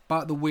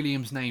 But the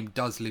Williams name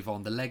does live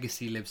on. The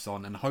legacy lives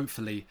on. And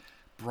hopefully,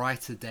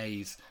 brighter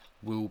days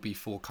will be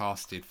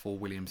forecasted for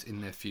Williams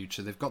in their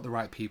future. They've got the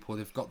right people.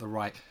 They've got the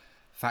right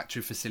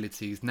factory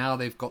facilities. Now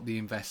they've got the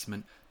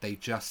investment. They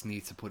just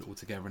need to put it all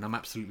together, and I'm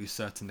absolutely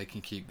certain they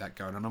can keep that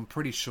going. And I'm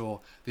pretty sure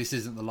this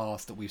isn't the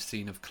last that we've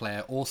seen of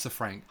Claire or Sir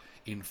Frank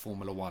in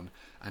Formula One,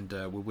 and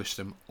we wish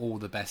them all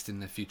the best in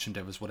their future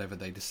endeavours, whatever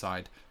they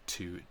decide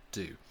to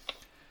do.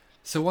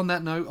 So on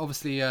that note,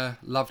 obviously a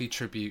lovely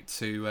tribute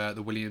to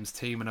the Williams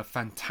team and a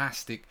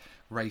fantastic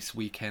race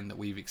weekend that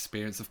we've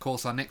experienced. Of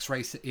course, our next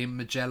race in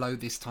Mugello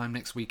this time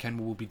next weekend,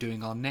 we will be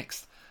doing our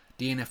next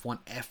DNF1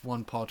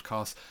 F1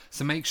 podcast.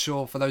 So make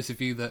sure, for those of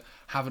you that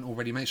haven't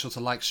already, make sure to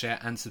like, share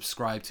and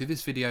subscribe to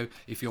this video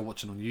if you're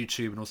watching on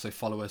YouTube, and also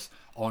follow us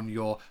on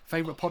your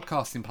favourite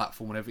podcasting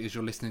platform, whatever it is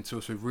you're listening to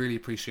us. We really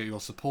appreciate your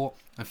support,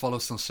 and follow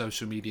us on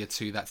social media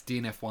too. That's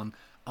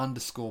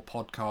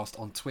DNF1_podcast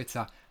on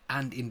Twitter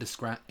and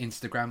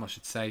Instagram, I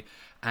should say,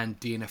 and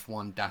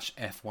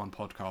DNF1-F1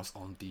 podcast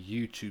on the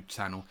YouTube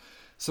channel.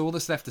 So all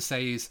that's left to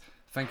say is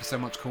thank you so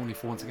much, Courtney,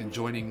 for once again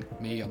joining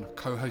me on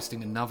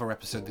co-hosting another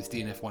episode of this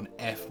DNF1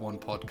 F1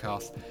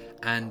 podcast.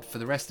 And for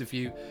the rest of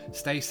you,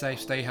 stay safe,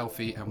 stay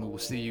healthy, and we will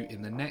see you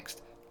in the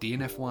next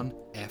DNF1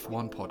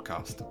 F1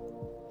 podcast.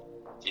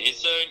 See you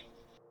soon.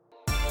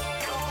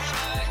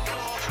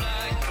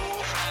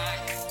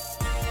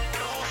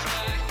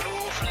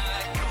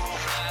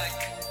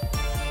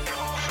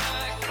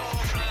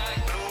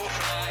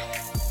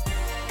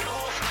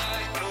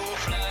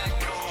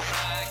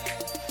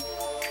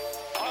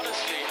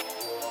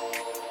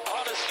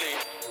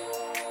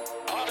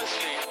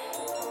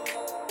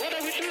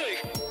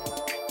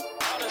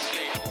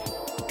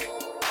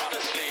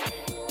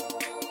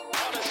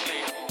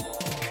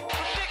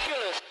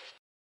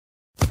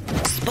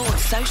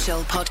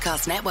 Social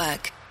Podcast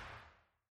Network.